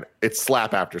 and it's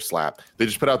slap after slap. They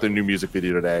just put out their new music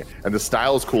video today, and the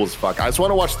style is cool as fuck. I just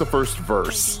want to watch the first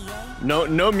verse. No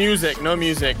music. No,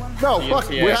 fuck.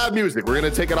 We have music. We're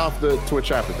gonna take it off the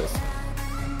Twitch after this.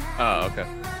 Oh, okay.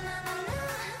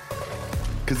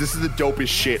 Because this is the dopest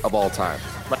shit of all time.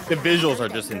 Like the visuals are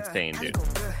just insane, dude.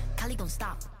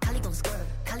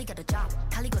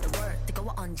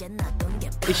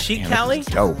 Is she Callie?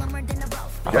 Dope.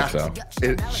 I hope so.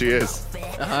 She is.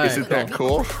 Right, Isn't that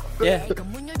cool? Yeah.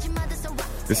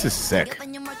 This is sick.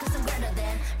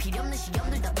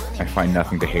 I find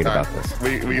nothing to hate about this.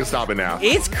 We can stop it now.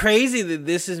 It's crazy that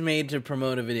this is made to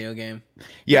promote a video game.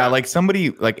 Yeah, like somebody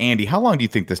like Andy, how long do you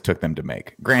think this took them to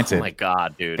make? Granted, oh my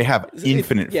God, dude. They have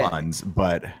infinite funds,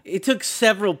 but it took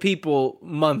several people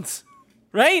months,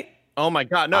 right? Oh my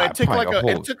God. No, it took like a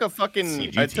whole CG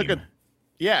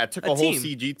whole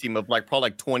CG team of like probably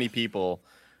like 20 people.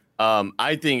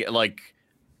 I think like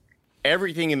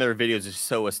everything in their videos is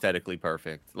so aesthetically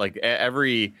perfect. Like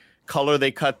every color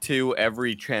they cut to,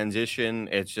 every transition,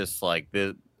 it's just like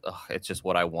it's just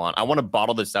what I want. I want to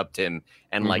bottle this up, Tim,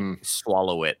 and like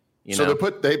swallow it. You know?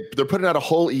 They're putting out a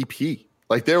whole EP.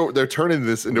 Like they're turning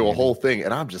this into a whole thing,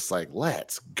 and I'm just like,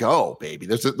 let's go, baby.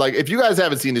 There's like, if you guys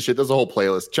haven't seen this shit, there's a whole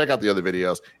playlist. Check out the other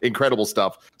videos. Incredible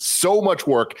stuff. So much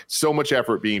work, so much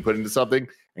effort being put into something,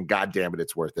 and god damn it,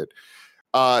 it's worth it.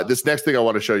 This next thing I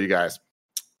want to show you guys,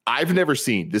 I've never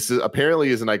seen. This is apparently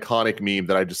is an iconic meme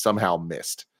that I just somehow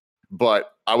missed,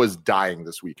 but I was dying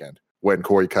this weekend when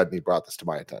Corey Cudney brought this to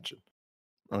my attention.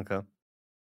 Okay.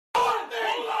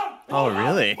 Oh,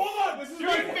 really? Hold on. This is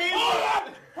my favorite. Hold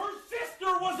on. Her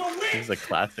sister was a witch. This is a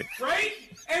classic. Right?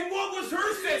 And what was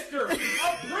her sister? A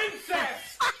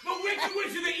princess. The Wicked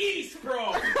Witch of the East,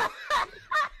 bro.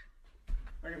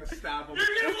 I'm gonna stab him. You're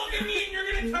gonna look at me and you're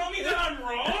gonna tell me that I'm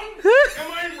wrong?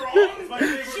 Am I wrong?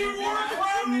 She wore a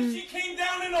crown and she came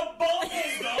down in a bubble,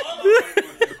 dog.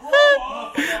 Grow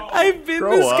up, dog. I've been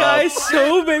this guy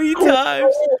so many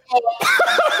times.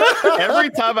 Every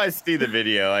time I see the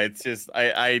video, it's just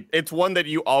it's one that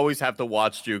you always have to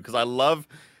watch, Drew, because I love.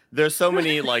 There's so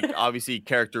many like obviously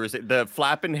characteristics. The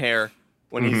flapping hair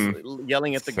when he's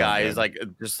yelling at the guy is like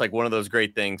just like one of those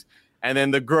great things. And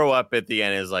then the grow up at the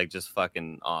end is like just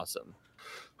fucking awesome.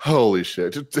 Holy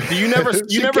shit! You never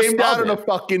came down in a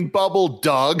fucking bubble,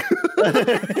 Doug.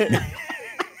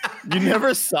 You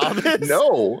never saw this?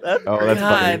 No. Oh, that's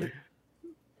God. funny.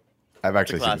 I've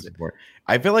actually seen this before.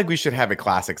 I feel like we should have a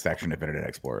classic section of Internet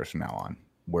Explorers from now on,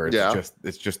 where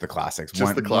it's just the classics.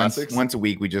 Just the classics. Once a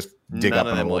week, we just dig None up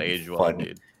of them an will old age well, fun.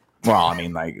 dude. Well, I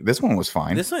mean, like this one was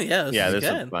fine. This one, this This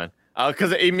good. one's fine.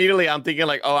 Because immediately I'm thinking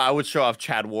like, oh, I would show off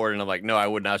Chad Warden. I'm like, no, I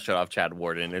would not show off Chad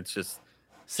Warden. It's just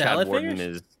Salad Chad Warden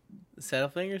fingers? is.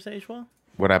 Salad fingers age well?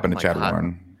 What happened to my Chad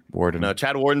God. Warden? No,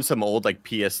 Chad Warden's some old like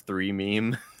PS3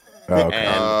 meme. Oh, okay.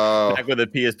 And back when the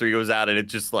PS3 was out, and it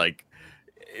just like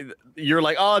you're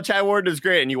like, oh, Chad Warden is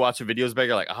great, and you watch the videos back,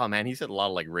 you're like, oh man, he said a lot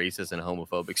of like racist and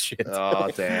homophobic shit. Oh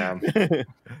damn.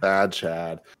 Bad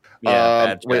Chad. Bad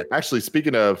Chad. Wait, actually,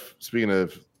 speaking of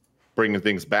bringing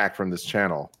things back from this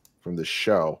channel, from this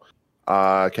show,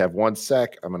 Kev, 1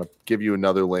 sec. I'm gonna give you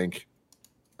another link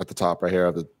at the top right here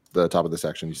at the top of the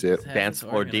section. You see it? Dance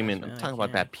Floor Demon. I'm talking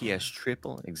about that PS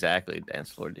triple. Exactly, Dance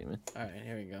Floor Demon. All right,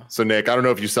 here we go. So Nick, I don't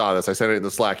know if you saw this. I sent it in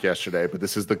the Slack yesterday, but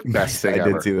this is the best thing I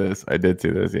ever. did see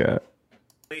this. Yeah.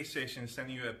 PlayStation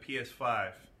sending you a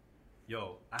PS5.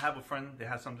 Yo, I have a friend that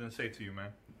has something to say to you, man.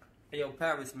 Hey, yo,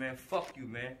 Paris, man, fuck you,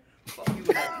 man. Fuck you with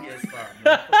that PS5,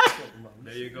 man. Fuck you talking about,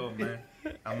 There you go, man.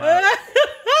 I'm out.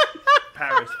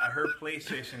 Paris, I heard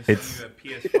PlayStation sending It's- you a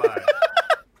PS5.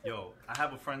 Yo, I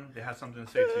have a friend that has something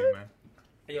to say to you, man.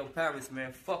 Hey, yo, Paris,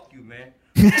 man, fuck you, man.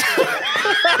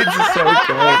 It's so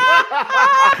good.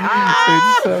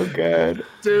 It's so good.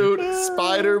 Dude,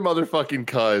 Spider motherfucking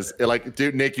cuz. Like,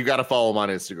 dude, Nick, you gotta follow him on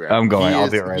Instagram. I'm going. He I'll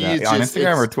is- do it right he now. is On just-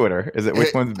 Instagram or it's- Twitter? Is it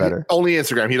which one's better? Only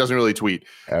Instagram. He doesn't really tweet.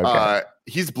 Okay.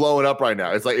 He's blowing up right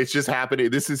now. It's like it's just happening.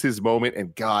 This is his moment,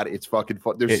 and God, it's fucking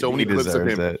fun. There's so many He clips of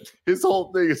deserves him. it. His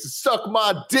whole thing is suck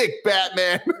my dick,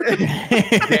 Batman.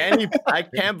 I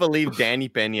can't believe Danny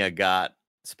Pena got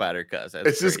Spider Cuz.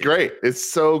 It's just great.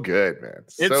 It's so good, man.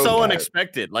 It's so good.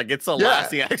 unexpected. Like it's the Yeah.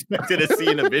 last thing I expected to see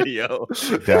in a video.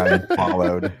 Done.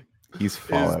 Followed. He's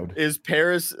followed. Is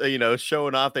Paris,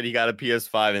 showing off that he got a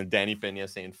PS5 and Danny Pena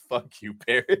saying "fuck you,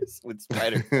 Paris" with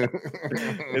Spider.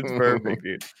 It's perfect,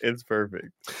 dude. It's perfect.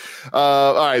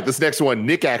 All right, this next one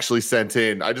Nick actually sent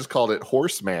in. I just called it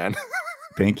Horseman.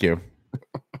 Thank you.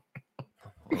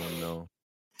 Oh no.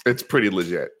 It's pretty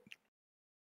legit.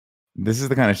 This is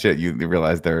the kind of shit you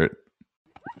realize they're.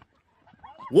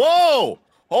 Whoa!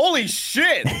 Holy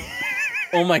shit!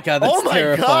 Oh my god, that's Oh my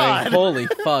terrifying. God. Holy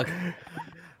fuck.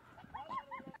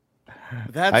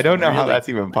 That's I don't know how really- that's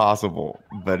even possible,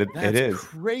 but it That's is.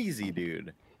 crazy,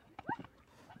 dude.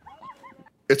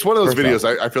 It's one of those First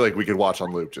videos I feel like we could watch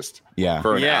on loop just Yeah.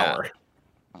 for an Yeah. hour.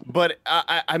 But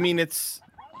I mean, it's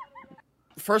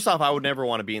first off, I would never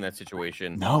want to be in that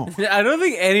situation. No. I don't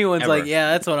think anyone's Ever. like,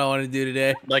 yeah, that's what I want to do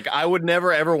today. Like, I would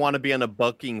never ever want to be on a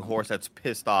bucking horse that's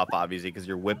pissed off, obviously, because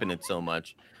you're whipping it so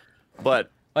much. But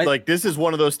like, this is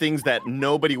one of those things that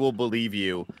nobody will believe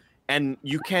you, and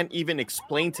you can't even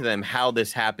explain to them how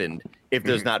this happened if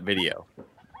there's not video.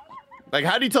 Like,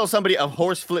 how do you tell somebody a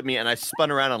horse flipped me and I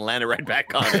spun around and landed right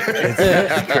back on it?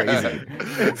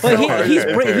 It's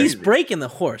crazy. But he's breaking the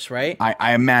horse, right?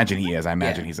 I imagine he is. I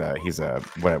imagine he's a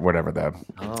whatever the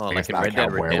Oh, I guess like in not Red Dead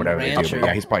cowboy or Redemption. whatever they do. Rancher. But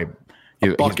yeah, he's probably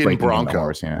he's bucking breaking in the bronco.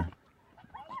 horse, yeah.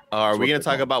 Are we what gonna they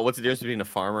talk call about what's the difference between a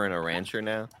farmer and a rancher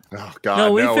now? Oh God,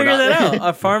 No, we we're figured not- that out.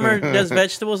 A farmer does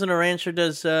vegetables and a rancher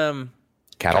does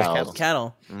Cattle.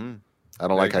 cattle. I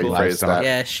don't like how you Very phrase cool. that.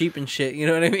 Yeah, sheep and shit. You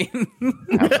know what I mean?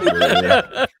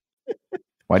 Absolutely.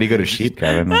 Why do you go to sheep,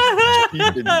 Kevin? Hey,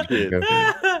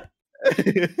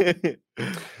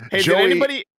 did Joey-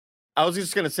 anybody? I was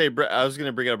just gonna say. I was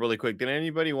gonna bring it up really quick. Did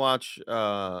anybody watch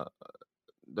the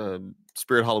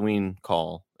Spirit Halloween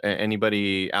call?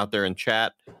 Anybody out there in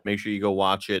chat? Make sure you go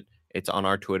watch it. It's on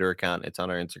our Twitter account. It's on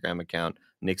our Instagram account.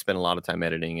 Nick spent a lot of time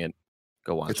editing it.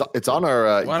 Go watch it. It's on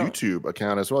our Why don't- YouTube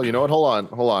account as well. You know what? Hold on.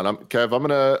 Kev, I'm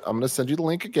gonna send you the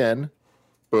link again.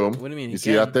 Boom. What do you mean? You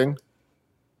see that thing?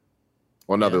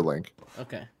 One other Yeah. link.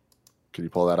 Okay. Can you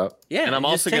pull that up? Yeah, And I'm it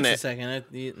also just takes gonna- a second. I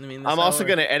mean, I'm that's also how it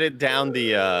gonna edit down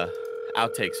the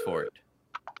outtakes for it.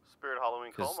 Spirit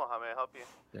Halloween 'Cause- Como, how may I help you?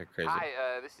 They're crazy. Hi,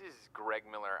 this is Greg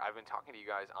Miller. I've been talking to you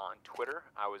guys on Twitter.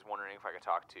 I was wondering if I could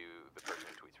talk to the person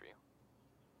who tweets for you.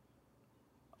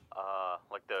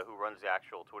 Like the who runs the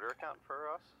actual Twitter account for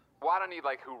us? Well, I don't need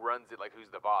like who runs it, like who's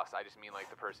the boss. I just mean like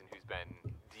the person who's been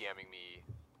DMing me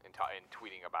and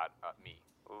tweeting about me.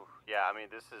 Ooh, yeah. I mean,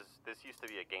 this used to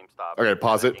be a GameStop. Okay,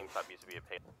 pause and it. GameStop used to be a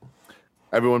pay.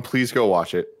 Everyone, please go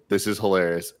watch it. This is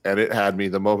hilarious, and it had me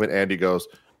the moment Andy goes,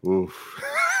 "Oof."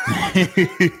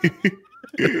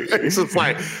 It's just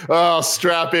like, oh,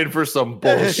 strap in for some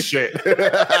bullshit.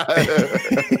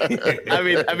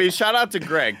 I mean, shout out to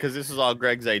Greg because this is all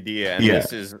Greg's idea, and Yeah.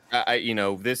 this is,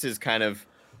 this is kind of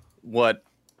what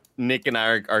Nick and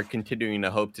I are continuing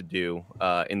to hope to do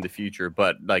in the future.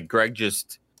 But like Greg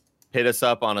just hit us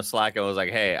up on a Slack and was like,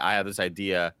 "Hey, I have this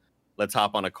idea. Let's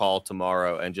hop on a call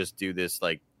tomorrow and just do this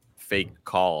like fake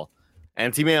call."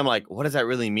 And to me, I'm like, "What does that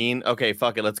really mean?" Okay,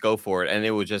 fuck it, let's go for it. And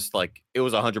it was just like it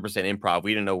was 100% improv.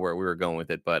 We didn't know where we were going with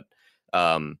it, but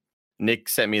Nick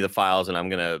sent me the files, and I'm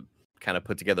gonna kind of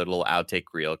put together a little outtake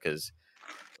reel because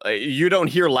you don't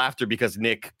hear laughter because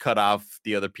Nick cut off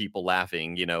the other people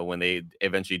laughing, you know, when they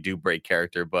eventually do break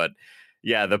character. But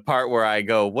yeah, the part where I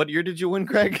go, "What year did you win,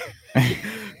 Greg?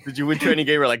 Did you win Training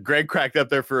Gamer?" Like Greg cracked up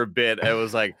there for a bit. And it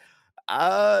was like,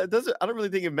 I don't really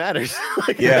think it matters.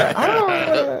 Like,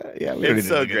 yeah, it's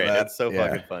so great. It's so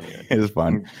fucking funny. It is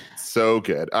fun. So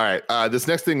good. All right. This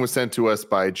next thing was sent to us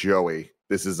by Joey.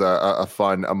 This is a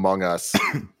fun Among Us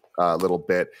little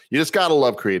bit. You just gotta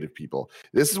love creative people.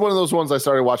 This is one of those ones I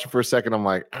started watching for a second. I'm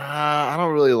like, I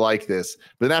don't really like this.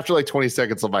 But then after like 20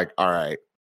 seconds, I'm like, all right,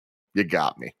 you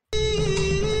got me.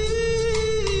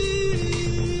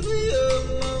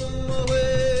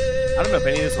 I don't know if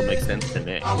any of this will make sense to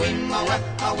Nick. I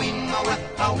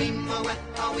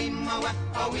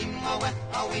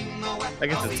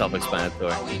guess it's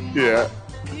self-explanatory. Yeah.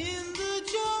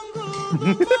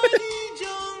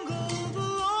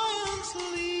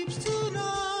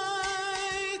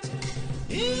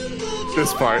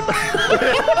 This part.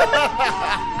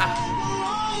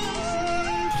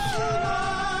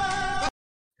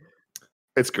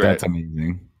 It's great. That's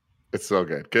amazing. It's so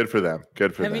good. Good for them.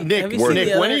 Good for them. Nick,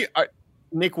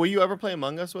 Nick, will you ever play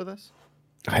Among Us with us?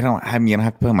 I don't have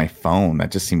to play on my phone. That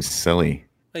just seems silly.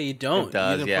 But you don't. It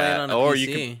does, you can yeah. play it on a or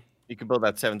PC. you can build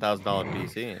that $7,000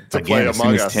 PC. To play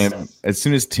Among Us. As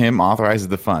soon as Tim authorizes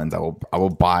the funds, I will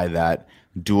buy that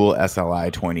dual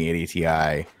SLI 2080 Ti.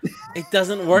 It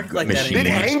doesn't work like that It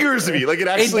anymore. angers me. Like it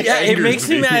actually it makes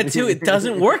me mad too. It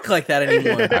doesn't work like that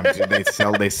anymore.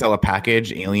 They sell a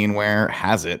package. Alienware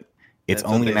has it. It's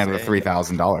That's only what they at say.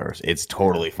 $3,000. It's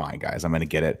totally fine, guys. I'm gonna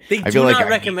get it. They do not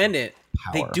recommend it.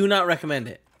 They do not recommend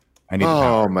it. I need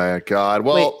Oh my God.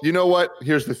 Well, Wait. you know what?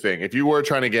 Here's the thing. If you were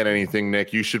trying to get anything,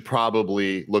 Nick, you should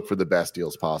probably look for the best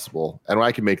deals possible. And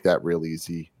I can make that real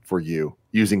easy for you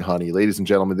using Honey. Ladies and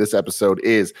gentlemen, this episode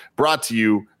is brought to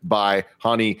you by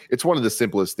Honey. It's one of the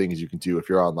simplest things you can do if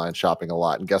you're online shopping a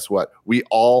lot. And guess what? We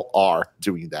all are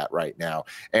doing that right now.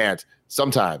 And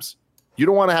sometimes you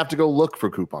don't want to have to go look for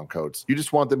coupon codes. You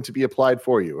just want them to be applied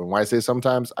for you. And why I say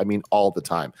sometimes, I mean all the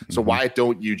time. So why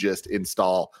don't you just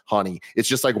install Honey? It's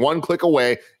just like one click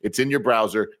away. It's in your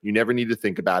browser. You never need to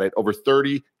think about it. Over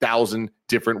 30,000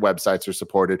 different websites are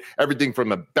supported. Everything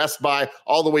from a Best Buy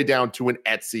all the way down to an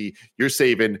Etsy. You're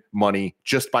saving money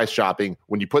just by shopping.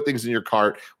 When you put things in your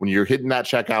cart, when you're hitting that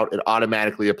checkout, it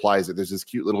automatically applies it. There's this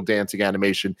cute little dancing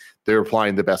animation. They're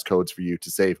applying the best codes for you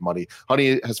to save money.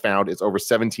 Honey has found it's over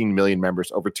 17 million members,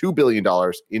 over $2 billion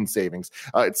in savings.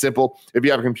 It's simple. If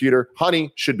you have a computer,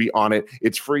 Honey should be on it.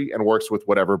 It's free and works with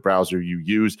whatever browser you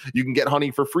use. You can get Honey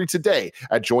for free today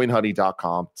at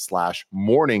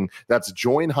joinhoney.com/morning. That's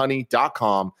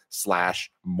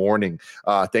joinhoney.com/morning.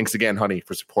 Thanks again, Honey,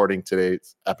 for supporting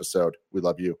today's episode. We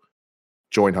love you.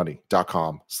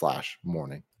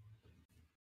 joinhoney.com/morning.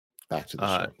 Back to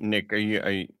the show. Nick, do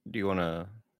you want to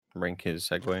rank his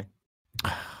segue?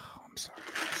 I'm sorry.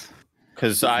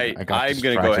 Because I'm going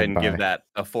to go ahead and give that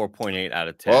a 4.8 out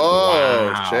of 10.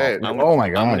 Oh, shit. Oh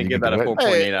my God. I'm going to you give can that a do it?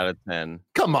 4.8 out of 10.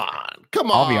 Come on.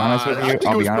 I'll be honest with you. I think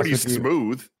I'll it was be honest pretty with you.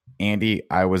 smooth. Andy,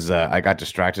 I got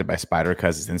distracted by Spider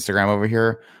Cuz's Instagram over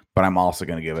here, but I'm also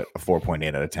going to give it a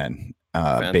 4.8 out of 10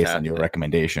 based on your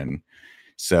recommendation.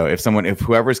 So if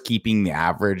whoever's keeping the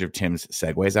average of Tim's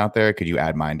segues out there, could you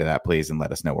add mine to that, please, and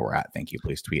let us know where we're at? Thank you.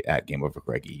 Please tweet at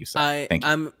GameOverGreggy. You said. Thank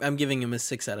you. I'm giving him a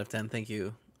 6 out of 10. Thank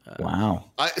you.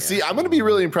 Wow. See, I'm going to be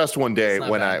really impressed one day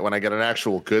when I get an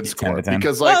actual good score,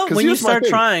 because when you start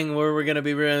trying, we're going to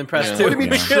be really impressed too. What do you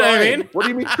mean trying? What do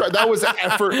you mean? That was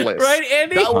effortless, right,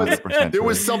 Andy? There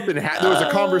was something. There was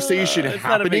a conversation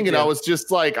happening, and I was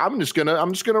just like, I'm just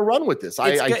gonna run with this.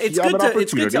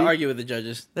 It's good to argue with the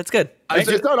judges. That's good. It's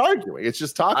just not arguing. It's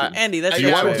just talking. Andy, that's do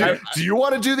you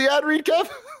want to do the ad read, Kev?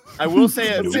 I will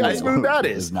say see how smooth that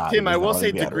is. Tim, I will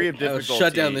say degree of difficulty.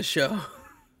 Shut down the show.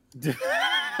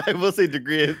 I will say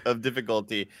degree of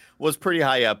difficulty was pretty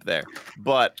high up there.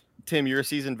 But Tim, you're a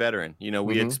seasoned veteran. You know,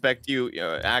 we expect you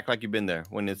act like you've been there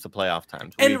when it's the playoff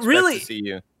times. And really, to see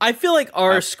you. I feel like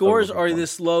our scores are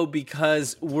this low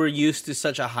because we're used to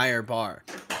such a higher bar.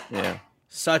 Yeah.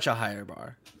 Such a higher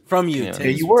bar. from you, Yeah. Tim.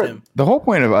 Yeah, you were. Tim. The whole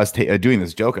point of us doing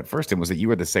this joke at first, Tim, was that you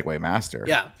were the segue master.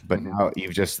 Yeah. But now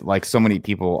you've just, like so many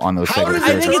people on those How segues does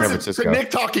I it think turn it's- to Nick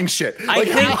talking shit? I Like,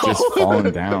 think- how? just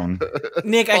fallen down.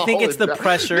 Nick, I think it's the Falling down.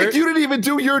 pressure. Nick, you didn't even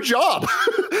do your job.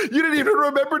 You didn't even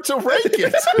remember to rank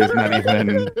it. There's not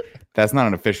even. That's not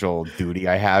an official duty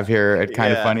I have here at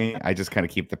Kind of Yeah. Funny. I just kind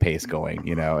of keep the pace going,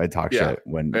 and talk Yeah. shit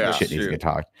when Yeah. shit needs to True. get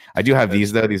talked. I do have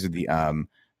these though. These are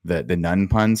the nun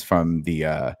puns from the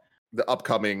The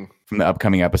upcoming.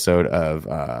 upcoming episode of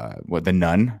the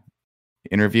Nun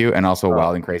interview, and also Oh.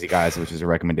 Wild and Crazy Guys, which is a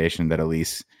recommendation that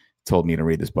Elise told me to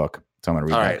read this book. So I'm gonna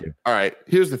read All that right. too. All right.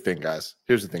 Here's the thing, guys.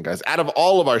 Out of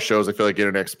all of our shows, I feel like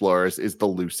Internet Explorers is the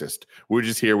loosest. We're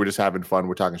just here. We're just having fun.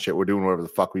 We're talking shit. We're doing whatever the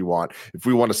fuck we want. If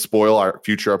we want to spoil our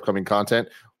future upcoming content,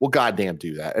 we'll goddamn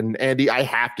do that. And Andy, I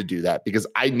have to do that because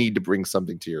I need to bring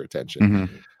something to your attention. Mhm.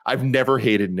 I've never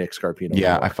hated Nick Scarpino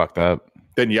Yeah, more I fucked up.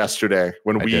 than yesterday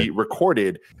when I we did.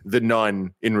 recorded The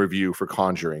Nun in review for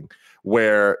Conjuring,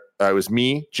 where it was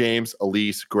me, James,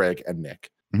 Elise, Greg, and Nick.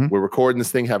 Mhm. We're recording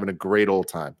this thing, having a great old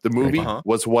time. The movie Uh-huh.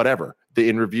 was whatever. The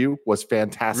in review was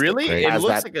fantastic. Really? Great. It As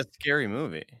looks that- like a scary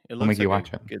movie. It looks make you like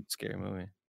watch a it. good scary movie.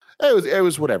 It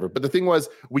was whatever. But the thing was,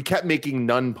 we kept making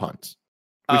nun puns.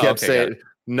 We Oh, kept okay, saying got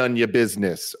none your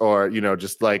business, or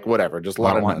just like whatever, just a I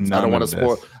lot of want nuns. I none don't want to of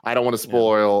spoil. this. I don't want to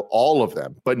spoil all of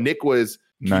them. But Nick was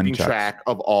keeping Nunchucks. track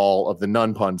of all of the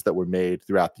nun puns that were made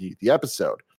throughout the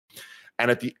episode. And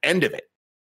at the end of it,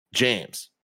 James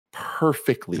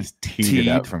perfectly Just teed it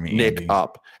up for me, Nick Andy.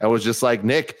 up and was just like,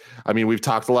 Nick, I mean, we've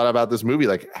talked a lot about this movie.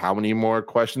 Like, how many more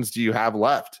questions do you have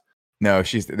left? No,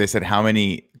 they said how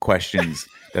many questions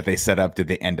that they set up did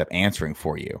they end up answering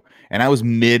for you? And I was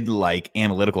mid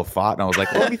analytical thought, and I was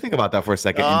like, let me think about that for a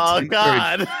second. And Oh, Tim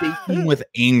started God. shaking with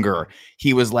anger.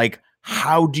 He was like,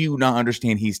 how do you not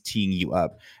understand he's teeing you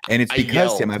up? And it's I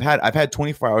because Tim, yelled. I've had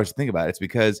 24 hours to think about it. It's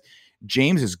because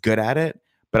James is good at it,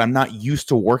 but I'm not used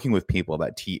to working with people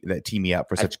that tee me up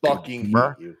for such I good fucking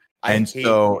humor. hate you. I And hate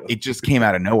so you. it just came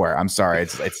out of nowhere. I'm sorry.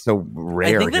 It's so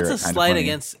rare. I think here that's a at Kinda slight Funny.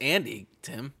 against Andy,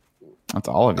 Tim. That's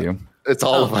all of you. It's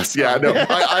all of Oh. us. Yeah, no.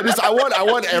 I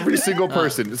want every single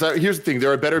person. So here's the thing: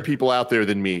 there are better people out there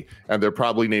than me, and they're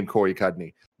probably named Corey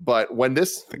Cudney. But when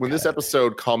this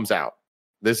episode comes out,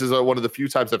 this is one of the few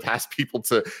times I've asked people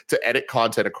to edit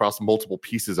content across multiple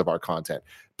pieces of our content.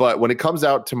 But when it comes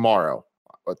out tomorrow,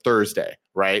 Thursday,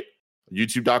 right?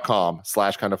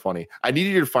 YouTube.com/kindoffunny. I need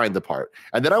you to find the part,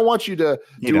 and then I want you to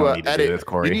You do don't a need to edit. do this,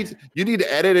 Corey. You need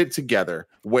to edit it together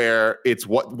where it's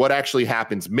what actually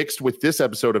happens mixed with this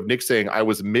episode of Nick saying I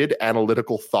was mid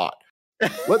analytical thought.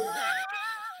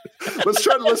 Let's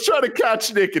try to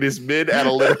catch Nick in his mid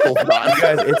analytical thought. You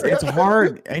guys, it's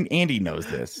hard, and Andy knows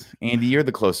this. Andy, you're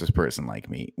the closest person like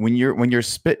me. When you're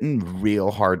spitting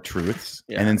real hard truths,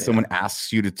 and then someone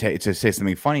asks you to say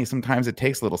something funny, sometimes it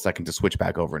takes a little second to switch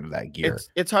back over into that gear.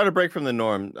 It's hard to break from the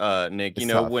norm, Nick. It's You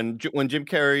know, tough. when Jim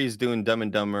Carrey's doing Dumb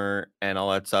and Dumber and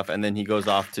all that stuff, and then he goes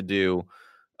off to do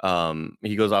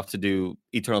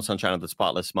Eternal Sunshine of the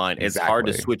Spotless Mind. It's hard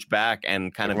to Exactly. switch back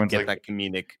and kind Everyone's of get like, that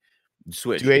comedic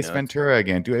switch. Do Ace Ventura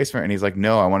again. Do Ace Ventura. And he's like,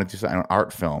 no, I want to do an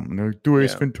art film. And they're like, do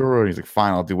Ace Ventura. And he's like,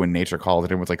 fine, I'll do When Nature Calls.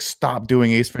 And everyone's like, stop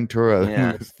doing Ace Ventura.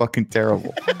 Yeah. It's fucking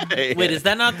terrible. Wait, is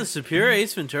that not the superior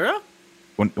Ace Ventura?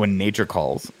 When Nature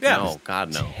Calls. Yeah. No,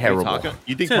 God, no. Terrible.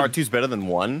 You think Tim. part 2's better than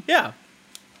 1? Yeah.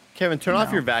 Kevin, turn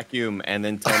off your vacuum and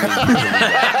then tell me.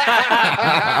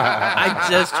 I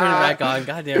just turned it back on.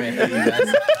 God damn it. I hate you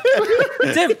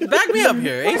guys. Tim, back me up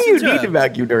here. Why Ace do you Ventura. need to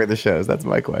vacuum during the shows? That's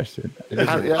my question.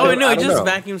 Oh, no, he just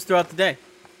vacuums throughout the day.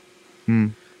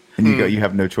 And you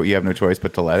have no choice. You have no choice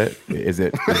but to let it. Is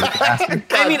it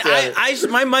I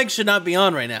mean, my mic should not be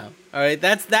on right now. All right,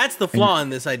 that's the flaw in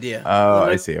this idea. Oh,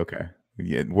 I see. Okay.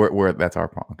 Yeah, we're that's our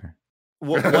problem. Okay.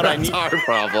 what I That's need, our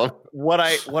problem. what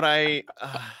I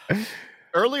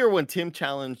earlier when Tim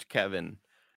challenged Kevin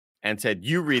and said,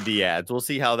 "You read the ads. We'll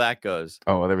see how that goes."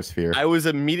 Oh, well, there was fear. I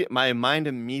was my mind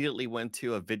immediately went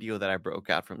to a video that I broke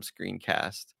out from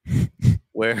Screencast,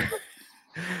 where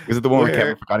Was it the one where where-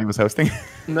 Kevin forgot he was hosting?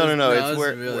 no, That it's was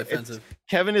where really it's- offensive.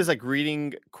 Kevin is like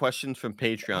reading questions from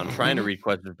Patreon, trying to read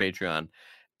questions from Patreon,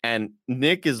 and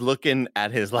Nick is looking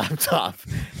at his laptop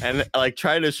and like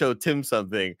trying to show Tim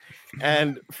something.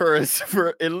 And for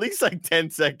at least like 10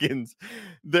 seconds,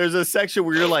 there's a section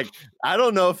where you're like, I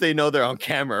don't know if they know they're on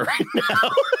camera right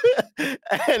now.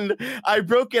 And I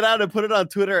broke it out and put it on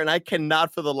Twitter, and I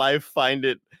cannot for the life find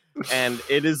it. And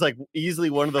it is like easily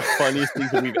one of the funniest things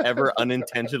that we've ever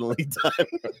unintentionally done.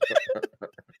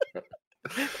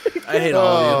 I hate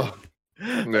all of you.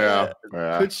 Yeah.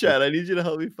 Good chat. I need you to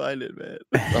help me find it, man.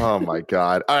 Oh my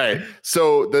god. All right.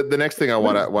 So the next thing I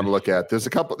want to look at, there's a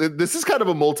couple. This is kind of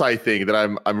a multi thing that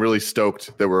I'm really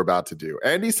stoked that we're about to do.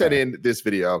 Andy sent in this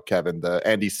video, Kevin, the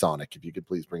Andy Sonic, if you could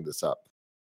please bring this up.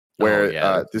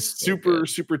 Where this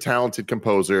super talented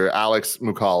composer, Alex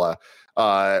Mukala,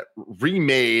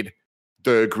 remade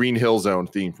the Green Hill Zone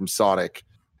theme from Sonic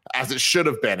as it should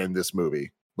have been in this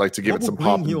movie. Like to give it some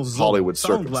pop Hollywood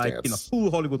circumstance. Like in a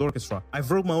full Hollywood orchestra. I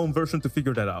wrote my own version to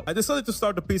figure that out. I decided to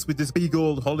start the piece with this big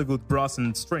old Hollywood brass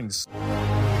and strings.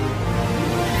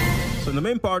 So in the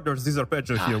main part, there's this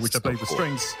arpeggio here, which I play with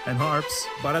strings and harps,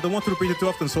 but I don't want to repeat it too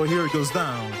often, so here it goes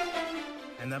down,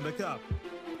 and then back up.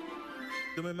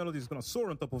 The main melody is gonna soar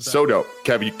on top of that. So dope.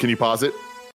 Kev, can you pause it?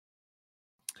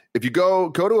 If you go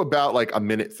to about like a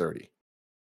minute 30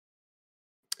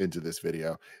 into this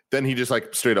video, then he just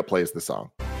like straight up plays the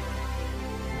song.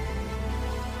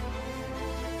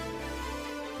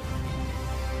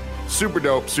 Super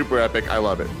dope, super epic. I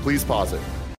love it. Please pause it.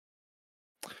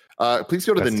 Please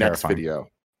go to the next video.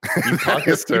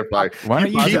 It's terrifying. Why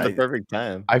don't you keep the perfect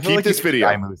time? I feel keep like this video.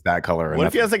 I moves that color. What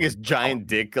if he has like his giant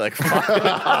dick, like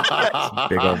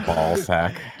big old ball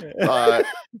sack?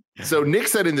 So Nick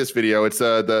said in this video, it's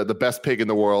the best pig in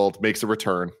the world makes a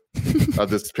return of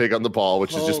this pig on the ball,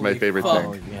 which is just my favorite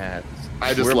thing. Yeah,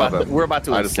 I just love it. We're about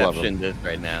to Inception this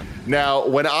right now. Now,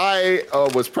 when I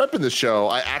was prepping the show,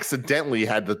 I accidentally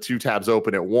had the two tabs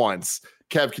open at once.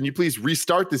 Kev, can you please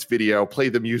restart this video, play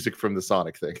the music from the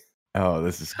Sonic thing? Oh,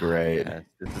 this is great. Yeah,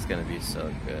 this is gonna be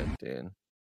so good, dude.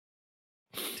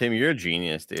 Tim, you're a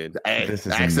genius, dude. Hey, this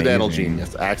is accidental amazing.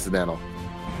 genius. Accidental.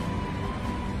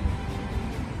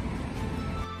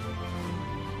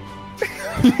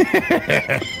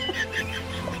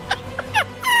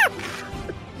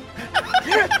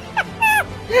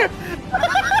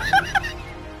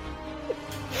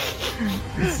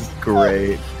 This is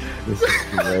great. This is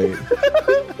great.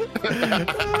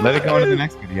 Let it go into the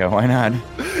next video. Why not?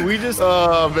 We just,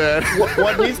 oh man,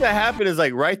 what needs to happen is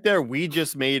like right there. We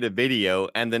just made a video,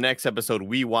 and the next episode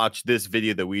we watch this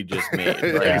video that we just made.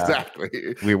 Like,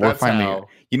 exactly. We're finally.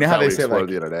 You know how they say like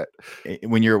the internet.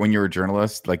 When you're a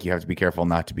journalist, like you have to be careful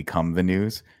not to become the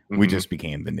news. We just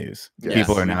became the news. Yes.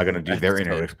 People are now going to do their That's Internet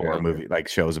totally Explorer true. movie, like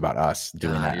shows about us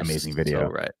doing that amazing video. So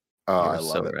right. Oh, I You're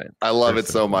love so it. right. I love They're it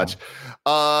so so cool. much.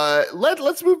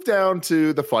 Let's move down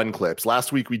to the fun clips.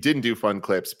 Last week we didn't do fun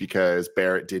clips because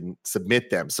Barrett didn't submit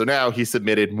them. So now he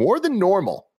submitted more than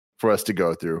normal for us to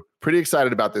go through. Pretty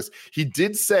excited about this. He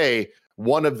did say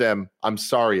one of them I'm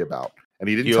sorry about, and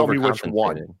he didn't tell me which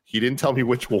one. overcompensated. He didn't tell me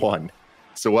which one.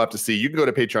 So we'll have to see. You can go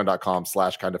to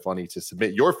patreon.com/kindafunny to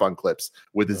submit your fun clips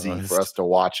with a Z for us to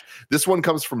watch. This one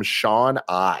comes from Sean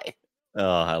I. Oh,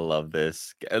 I love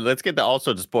this. Let's get to all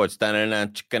sorts of sports. Oh,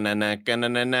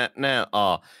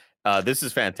 this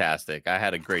is fantastic. I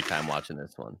had a great time watching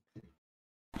this one.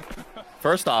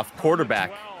 First off,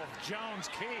 quarterback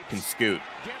can scoot.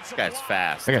 This guy's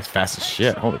fast. That guy's fast as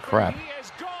shit. Holy crap.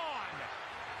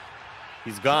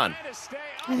 He's gone. Does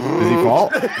he fall?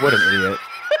 What an idiot.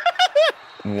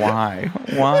 Why?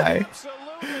 Why?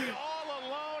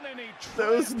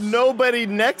 There was nobody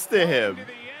next to him.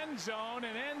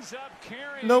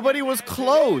 Nobody was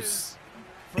close.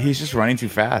 He's just running too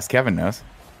fast. Kevin knows.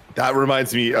 That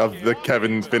reminds me of the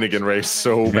Kevin Finnegan race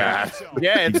so bad.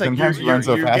 Yeah, it's like Sometimes you run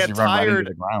so fast get you run right into tired.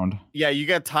 the ground. Yeah, you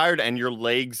get tired and your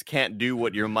legs can't do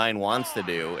what your mind wants to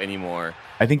do anymore.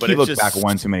 I think But he it's looked just- back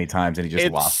one too many times and he just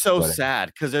It's lost. so footing. sad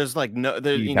because there's like no,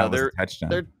 there, That you know, was a they're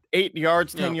touchdown. 8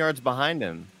 yards, 10 No. yards behind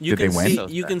him. You Did can they win? see So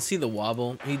you sad. can see the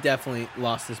wobble. He definitely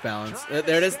lost his balance. There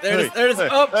it is. There it is. There it is.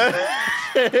 Oh,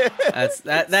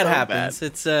 that so happens. bad.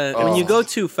 It's when you go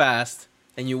too fast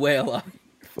and you weigh a lot.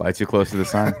 Fly too close to the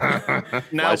sun.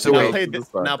 Now, so wait.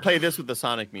 now play this with the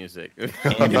Sonic music.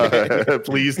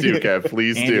 Please do, Kev.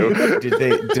 Please do.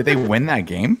 Did they win that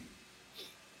game?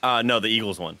 No, the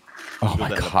Eagles won. Oh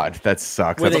my god, that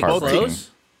sucks. Were That's they heartbreaking. close?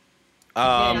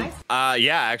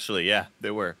 Yeah, actually, yeah,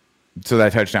 they were. So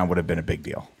that touchdown would have been a big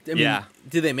deal. I mean, Yeah.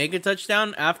 Did they make a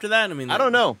touchdown after that? I mean, I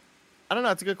don't know.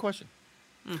 It's a good question.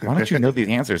 Why don't you know these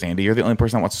answers, Andy? You're the only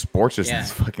person that watches sports just in Yeah.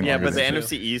 this fucking Yeah, but the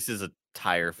organization. NFC East is a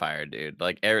tire fire, dude.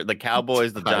 Like the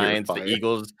Cowboys, the Tire Giants, fire. the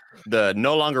Eagles, the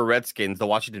no longer Redskins, the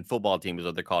Washington football team is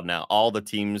what they're called now. All the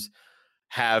teams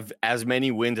have as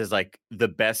many wins as like the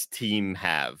best team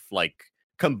have. Like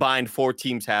combined, 4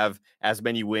 teams have as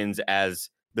many wins as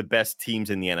the best teams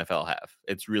in the NFL have.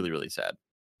 It's really, really sad.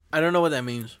 I don't know what that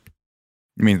means.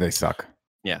 It means they suck.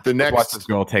 Yeah. The Let's watch next, this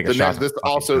girl take a the shot. next,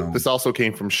 this also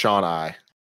came from Sean I.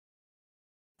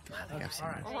 Go ahead.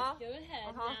 Now,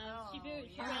 keep your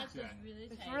chest really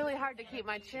tight. It's really hard to keep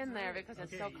my chin there because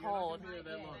it's so cold.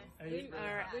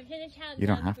 You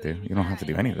don't have to. You don't have to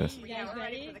do any of this. You guys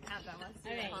ready?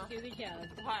 Alright, here we go.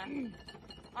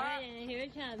 Alright, and here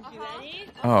it comes. You ready?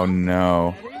 Oh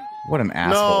no! What an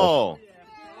asshole! No.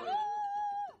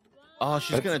 Oh,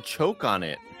 she's gonna choke on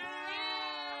it.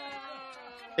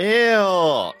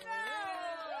 Ew.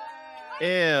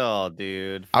 Ew,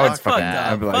 dude. I would fuck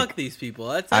that. I'd be like, Fuck these people.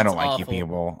 That's I don't like awful. you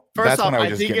people. First That's off, when I would I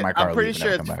just think get in my car. I'm pretty leave, and sure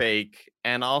never it's come back. fake,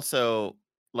 and also,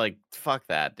 like, fuck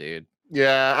that, dude.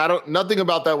 Yeah, I don't. Nothing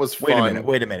about that was fun.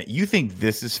 Wait a minute. You think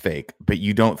this is fake, but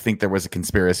you don't think there was a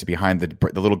conspiracy behind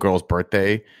the little girl's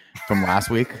birthday from last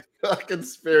week? A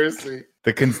conspiracy.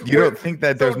 You don't think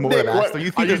that there's more of that? So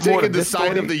you think are you there's more taking to the this side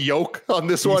story? of the yoke on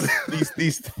this one?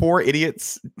 These four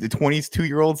idiots, the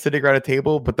 22-year-olds sitting around a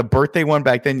table, but the birthday one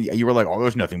back then, you were like, "Oh,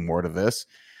 there's nothing more to this."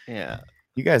 Yeah.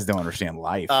 You guys don't understand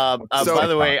life. By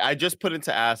the way, I just put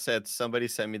into assets. Somebody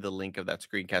sent me the link of that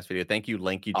screencast video. Thank you,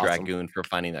 Lanky Dragoon, for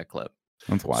finding that clip.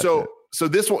 Let's watch So, it. so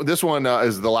this one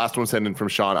is the last one sent in from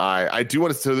Sean. I do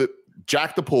want to say that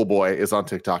Jack the Pool Boy is on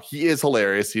TikTok. He is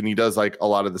hilarious, and he does like a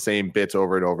lot of the same bits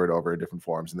over and over and over in different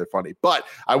forms, and they're funny. But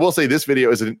I will say this video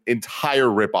is an entire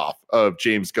ripoff of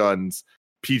James Gunn's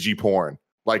PG porn,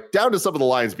 like down to some of the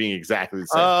lines being exactly the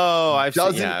same. Oh, I've seen.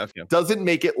 Doesn't Yeah, okay. doesn't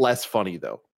make it less funny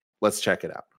though. Let's check it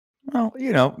out. Well,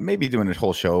 maybe doing a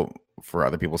whole show for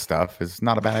other people's stuff is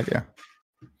not a bad idea.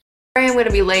 I'm going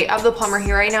to be late. I have the plumber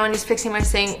here right now and he's fixing my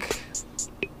sink.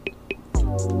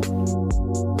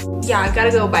 Yeah, I gotta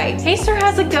go. Bye. Hey sir,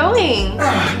 how's it going?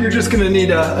 You're just gonna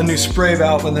need a new spray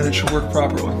valve and then it should work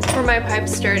properly. Were my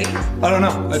pipes dirty? I don't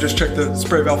know. I just checked the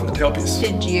spray valve and the tailpiece.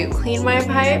 Did you clean my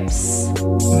pipes?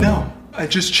 No, I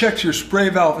just checked your spray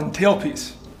valve and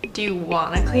tailpiece. Do you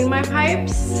want to clean my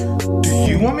pipes? Do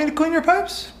you want me to clean your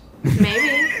pipes?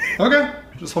 Maybe. Okay,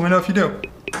 just let me know if you do.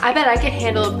 I bet I could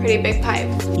handle a pretty big pipe.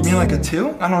 You mean like a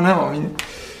 2? I don't know. I mean,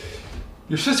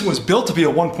 your system was built to be a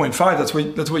 1.5.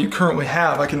 That's what you currently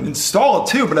have. I can install a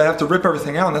 2, but I have to rip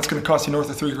everything out, and that's going to cost you north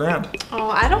of $3,000. Oh,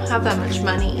 I don't have that much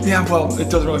money. Yeah, well, it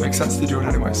doesn't really make sense to do it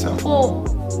anyway. So. Well,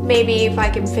 maybe if I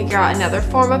can figure out another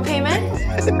form of payment.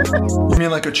 You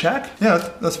mean like a check? Yeah,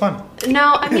 that's fine.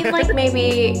 No, I mean like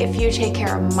maybe if you take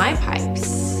care of my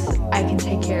pipes, I can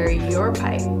take care of your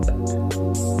pipe.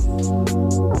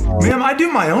 Ma'am, I do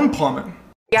my own plumbing.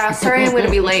 Yeah, sorry I'm gonna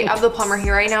be late. I have the plumber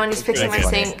here right now and he's fixing my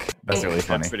Funny. sink. That's really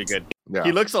funny. That's pretty good. Yeah.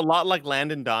 He looks a lot like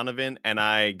Landon Donovan, and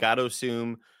I gotta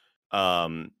assume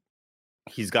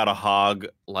he's got a hog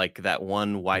like that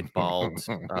one white bald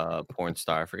porn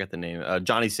star. I forget the name.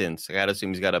 Johnny Sins. I gotta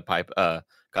assume he's got a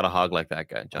hog like that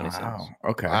guy. Johnny Sins.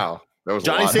 Okay. Wow. That was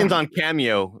Johnny Sins on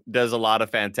Cameo does a lot of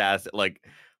fantastic. Like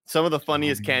some of the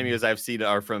funniest cameos I've seen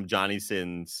are from Johnny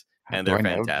Sins, and Do they're I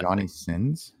know fantastic. Johnny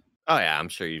Sins? Oh yeah, I'm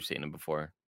sure you've seen him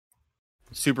before.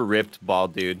 Super ripped,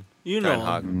 bald dude. You know Giant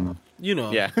hog. him. You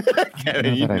know. Yeah,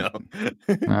 Kevin, you know.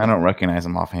 I don't recognize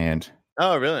him offhand.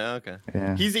 Oh, really? Okay.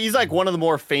 Yeah. He's like one of the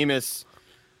more famous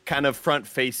kind of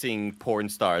front-facing porn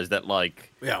stars that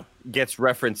like gets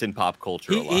referenced in pop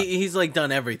culture a lot. He's like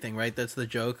done everything, right? That's the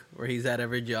joke, where he's at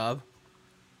every job.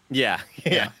 Yeah.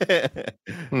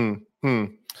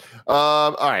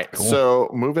 All right. Cool. So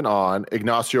moving on,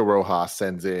 Ignacio Rojas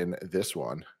sends in this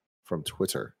one from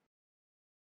Twitter.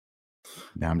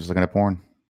 Now I'm just looking at porn.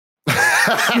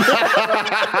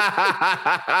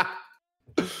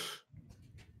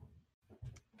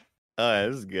 Oh,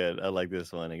 this is good. I like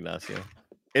this one, Ignacio.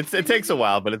 It takes a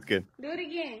while, but it's good. Do it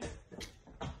again.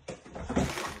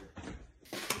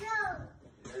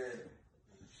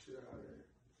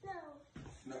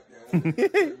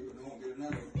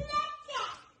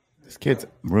 This kid's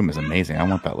room is amazing. I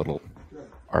want that little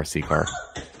RC car.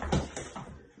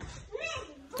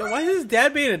 So why is his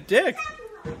dad being a dick?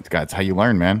 That's how you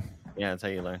learn, man. Yeah, that's how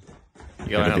you learn.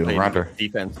 You gotta gotta do play the router.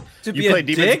 defense. To You be play a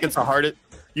defense dick? against the hardest.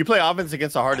 You play offense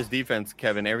against the hardest defense,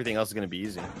 Kevin. Everything else is gonna be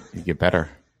easy. You get better.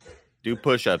 Do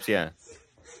push-ups, yeah.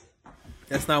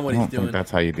 That's not what I he's don't think doing. that's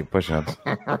how you do push-ups.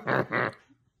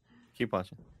 Keep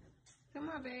watching. Come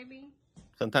on, baby.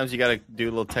 Sometimes you gotta do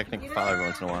a little technical foul every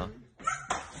once in a while.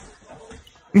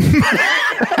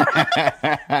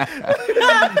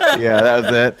 Yeah, that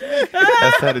was it.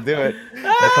 That's how to do it.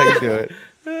 That's how you do it.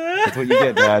 That's what you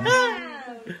get, Dad.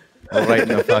 Right in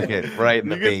the fucking, right in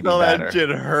the You baby can tell batter. that shit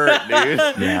hurt, dude.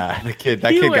 Yeah, that kid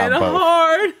He got went both.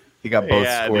 hard. He got both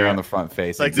Yeah, square dude. on the front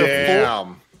face. It's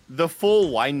like the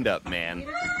full wind-up, man.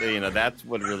 You know, that's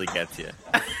what really gets you.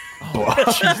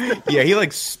 Yeah, he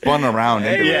like spun around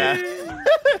into it. Yeah.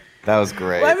 That was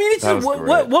great. Well, I mean, it's That just, was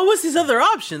what great. was his other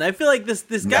option? I feel like this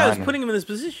guy was None. putting him in this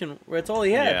position where it's all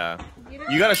he had. Yeah.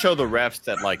 You got to show the refs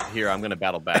that, like, here, I'm going to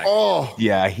battle back. Oh,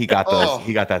 Yeah, he got those. Oh.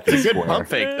 He got that. It's a thing good square. pump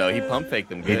fake, though. He pump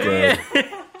faked him He good. did.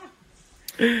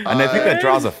 And I think that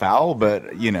draws a foul,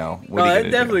 but you know, what are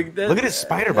you gonna do? Look at his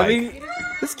spider bike. I mean,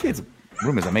 This kid's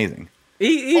room is amazing.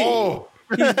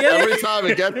 Every time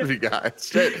it gets me, guys.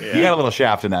 Shit. You got a little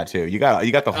shaft in that too. You got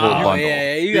the whole bundle.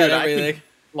 you got Dude, everything.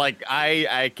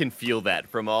 I can feel that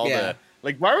from all the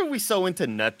like. Why were we so into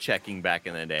nut checking back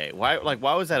in the day? Why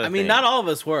was that? I mean, not all of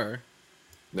us were.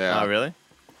 Yeah. Oh, really?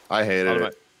 I hated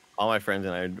it. All my friends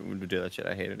and I would do that shit.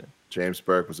 I hated it. James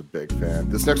Burke was a big fan.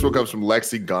 This next one comes from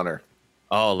Lexi Gunner.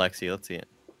 Oh, Lexi, let's see it.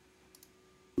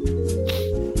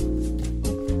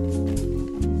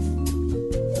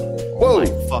 Whoa! Oh my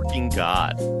fucking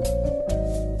god.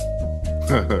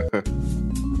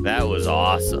 That was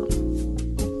awesome.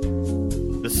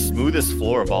 The smoothest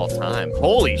floor of all time.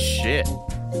 Holy shit.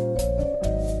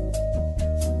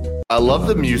 I love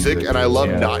the music, and I love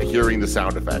not hearing the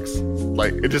sound effects.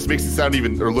 Like, it just makes it sound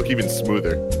even, or look even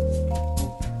smoother.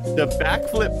 The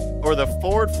backflip or the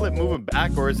forward flip moving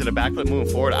back, or is it a backflip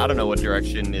moving forward? I don't know what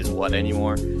direction is what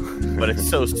anymore, but it's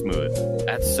so smooth.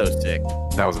 That's so sick.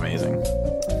 That was amazing.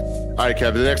 All right,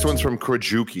 Kev, the next one's from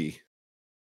Krajuki.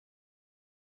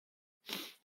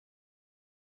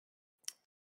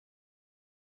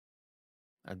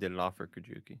 I did it off for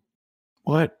Kajuki.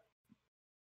 What?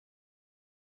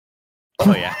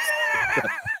 Oh, yeah.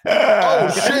 Oh,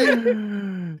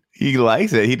 shit. He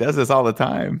likes it. He does this all the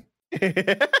time.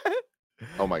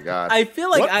 Oh, my God. I feel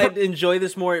like I'd enjoy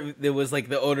this more if there was like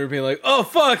the owner being like, oh,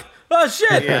 fuck. Oh,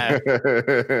 shit. Yeah. I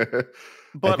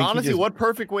But think he honestly, just- what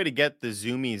perfect way to get the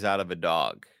zoomies out of a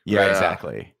dog? Yeah,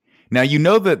 exactly. Now you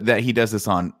know that he does this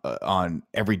on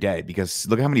every day because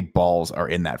look at how many balls are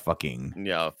in that fucking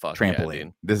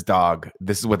trampoline. Yeah, dude.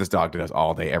 This is what this dog does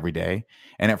all day, every day.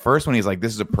 And at first, when he's like,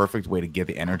 "This is a perfect way to get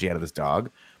the energy out of this dog,"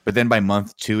 but then by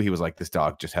month 2, he was like, "This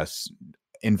dog just has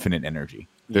infinite energy.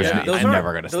 I'm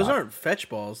never gonna stop." Those aren't fetch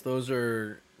balls. Those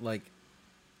are like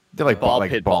They're like ball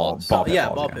pit pit balls. balls.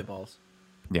 Ball ball pit pit balls.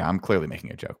 Yeah, I'm clearly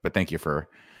making a joke, but thank you for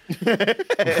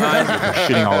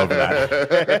shitting all over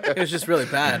that. It was just really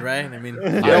bad, right? I mean,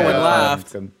 no one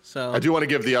laughed. So I do want to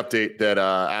give the update that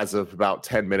as of about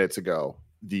 10 minutes ago,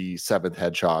 the 7th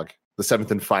hedgehog, the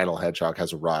 7th and final hedgehog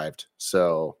has arrived.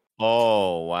 So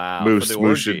Oh, wow. Moose For the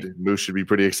orgy. should be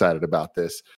pretty excited about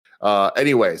this.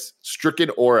 Anyways, Stricken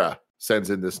Aura sends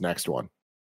in this next one.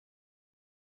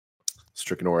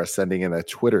 Stricken Aura sending in a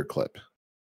Twitter clip.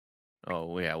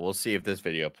 Oh, yeah. We'll see if this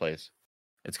video plays.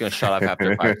 It's going to shut off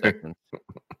after 5 seconds.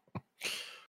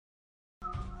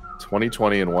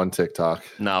 2020 and 1 TikTok.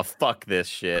 No, fuck this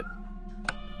shit.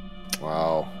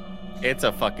 Wow. It's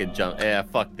a fucking jump. Yeah,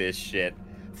 fuck this shit.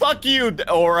 Fuck you,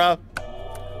 Aura.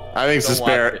 I think Don't watch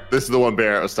Barrett. This is the one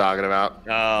Barrett was talking about.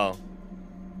 Oh.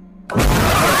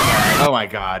 Oh my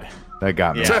god, that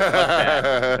got me. Yeah, fuck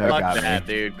that. That Fuck got me. that,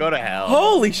 dude. Go to hell.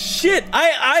 holy shit!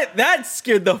 I that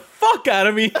scared the fuck out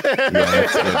of me. Yeah, that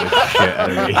scared the shit out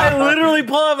of me. I literally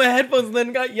pulled out my headphones and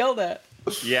then got yelled at.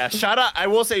 Yeah, shout out. I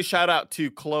will say shout out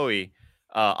to Chloe,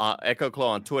 Echo Chloe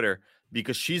on Twitter,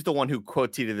 because she's the one who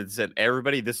quote tweeted and said,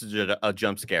 "Everybody, this is a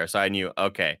jump scare." So I knew,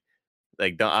 okay,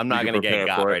 like I'm not You gonna can get prepare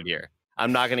got for it. right here.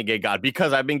 I'm not gonna get got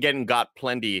because I've been getting got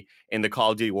plenty in the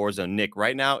Call of Duty Warzone. Nick,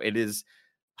 right now it is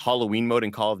Halloween mode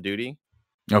in Call of Duty.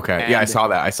 Okay, yeah, I And- saw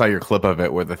that. I saw your clip of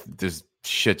it where this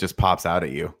shit just pops out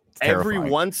at you. It's Every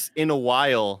terrifying. once in a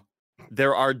while,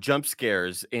 there are jump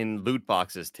scares in loot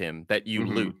boxes, Tim, that you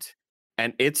Mhm. loot,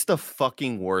 and it's the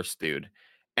fucking worst, dude.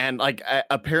 And like,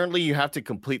 apparently, you have to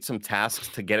complete some tasks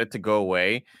to get it to go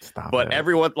away. Stop But it.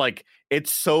 everyone, like, it's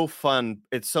so fun.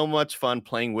 It's so much fun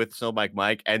playing with Snowbike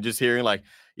Mike and just hearing like,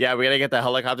 yeah, we gotta get the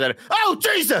helicopter. Oh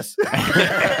Jesus! It's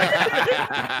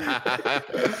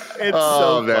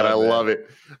Oh so man, fun, I love it.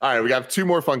 All right, we got 2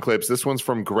 more fun clips. This one's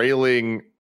from Grayling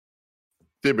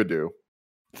Thibodeau.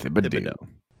 Thibodeau.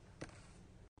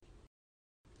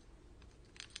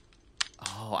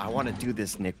 Oh, I want to do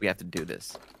this, Nick. We have to do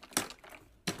this.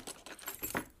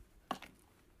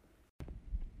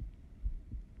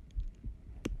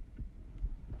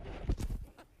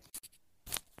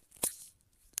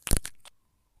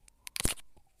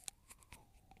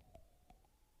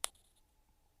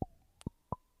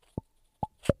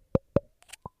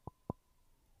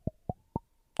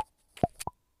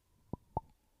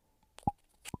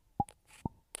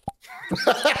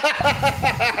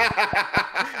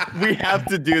 We have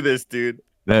to do this, dude.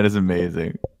 That is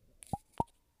amazing.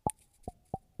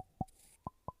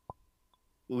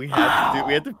 We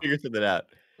have to figure something out.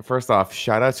 First off,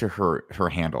 shout out to her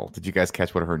handle. Did you guys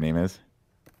catch what her name is?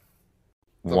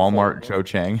 Walmart Cho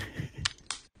Chang.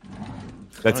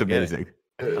 That's amazing.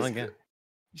 I don't get it.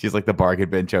 She's like the bargain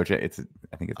bin Cho Chang. I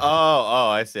think it's. Oh,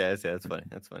 I see. That's funny.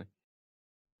 That's funny.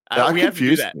 That We have to do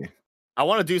confused that. me. I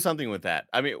want to do something with that.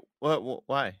 I mean,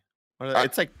 why?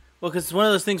 It's like, well, because it's one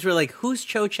of those things where like, who's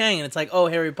Cho Chang? And it's like, oh,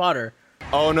 Harry Potter.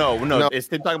 oh no, it's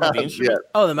them talking about the instrument.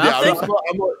 Oh, the mouth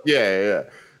thing. Yeah.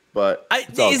 But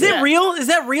is it real? Is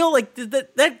that real? Like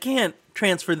that can't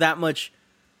transfer that much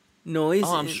noise.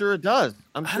 Oh, I'm sure it does.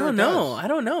 I don't know. I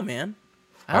don't know, man.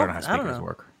 I don't know how speakers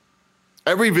work.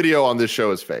 Every video on this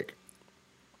show is fake.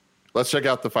 Let's check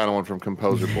out the final one from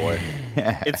Composer Boy.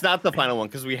 It's not the final one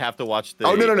because we have to watch the.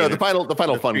 Oh no! The final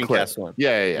fun clip. One.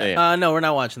 Yeah. No, we're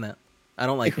not watching that. I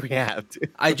don't like it. We have to.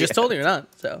 I just told you we're not.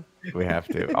 So we have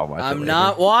to. I'll watch it. I'm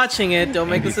not watching it. Don't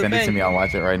make this a thing. Send it to me. I'll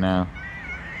watch it right now.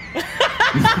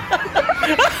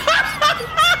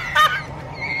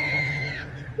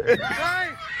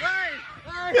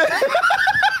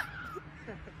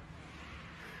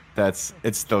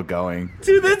 It's still going.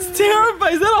 Dude, that's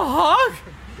terrifying. Is that a hawk?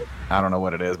 I don't know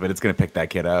what it is, but it's gonna pick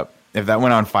that kid up. If that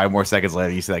went on 5 more seconds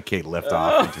later, you see that kid lift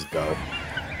off and just go.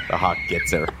 The hawk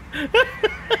gets her.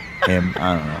 Him,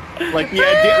 I don't know. Like the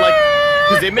idea, like,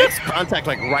 because it makes contact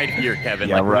like right here, Kevin.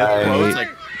 Yeah, like, right. Close, like,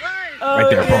 right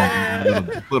there,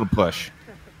 boom. Little push.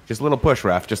 Just a little push,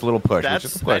 ref. Just a little push.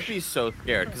 I'd be so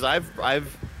scared because I've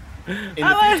in the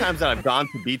few times that I've gone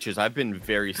to beaches, I've been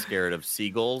very scared of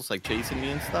seagulls like chasing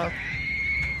me and stuff.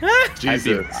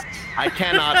 Jesus. I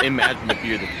cannot imagine the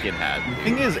fear that the kid had. The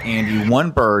thing is, Andy,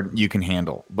 one bird you can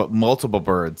handle, but multiple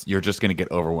birds, you're just going to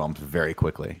get overwhelmed very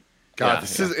quickly. God,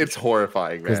 it's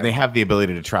horrifying, man. Because they have the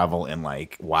ability to travel in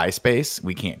like Y space.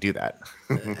 We can't do that.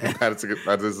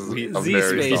 That is a Z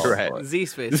very space. solid Z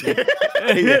space.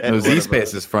 No, Z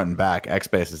space is front and back. X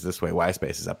space is this way. Y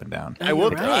space is up and down. I will.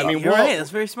 Right. I mean, you're right.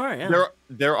 That's very smart. Yeah.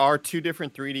 There are 2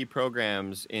 different 3D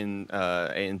programs in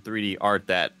 3D art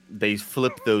that they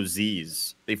flip those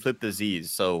Z's. They flip the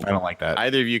Z's. So I don't like that.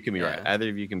 Either of you can be right. Either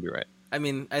of you can be right. I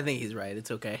mean, I think he's right.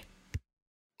 It's okay.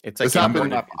 It's like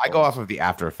I go off of the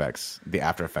After Effects. The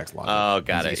After Effects logic. Oh,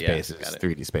 got it. Space is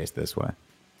 3D space this way.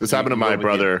 This happened to my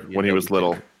brother when he was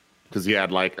little, because he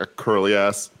had like a curly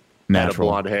ass, natural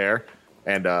blonde hair,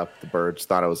 and the birds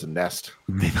thought it was a nest.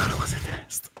 They thought it was a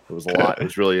nest. It was a lot. It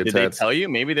was really intense. Did they tell you?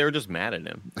 Maybe they were just mad at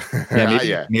him.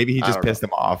 Maybe he just pissed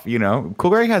them off. You know,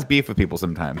 Cool Greg has beef with people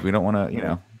sometimes. We don't want to. You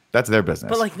know, that's their business.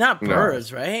 But like not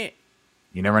birds, right?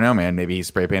 You never know, man. Maybe he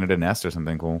spray painted a nest or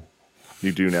something cool.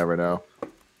 You do never know.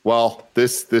 Well,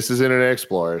 this is Internet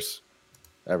Explorers,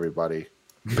 everybody.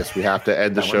 Guess we have to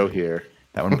end the show here.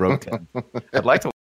 That one broke 10. I'd like to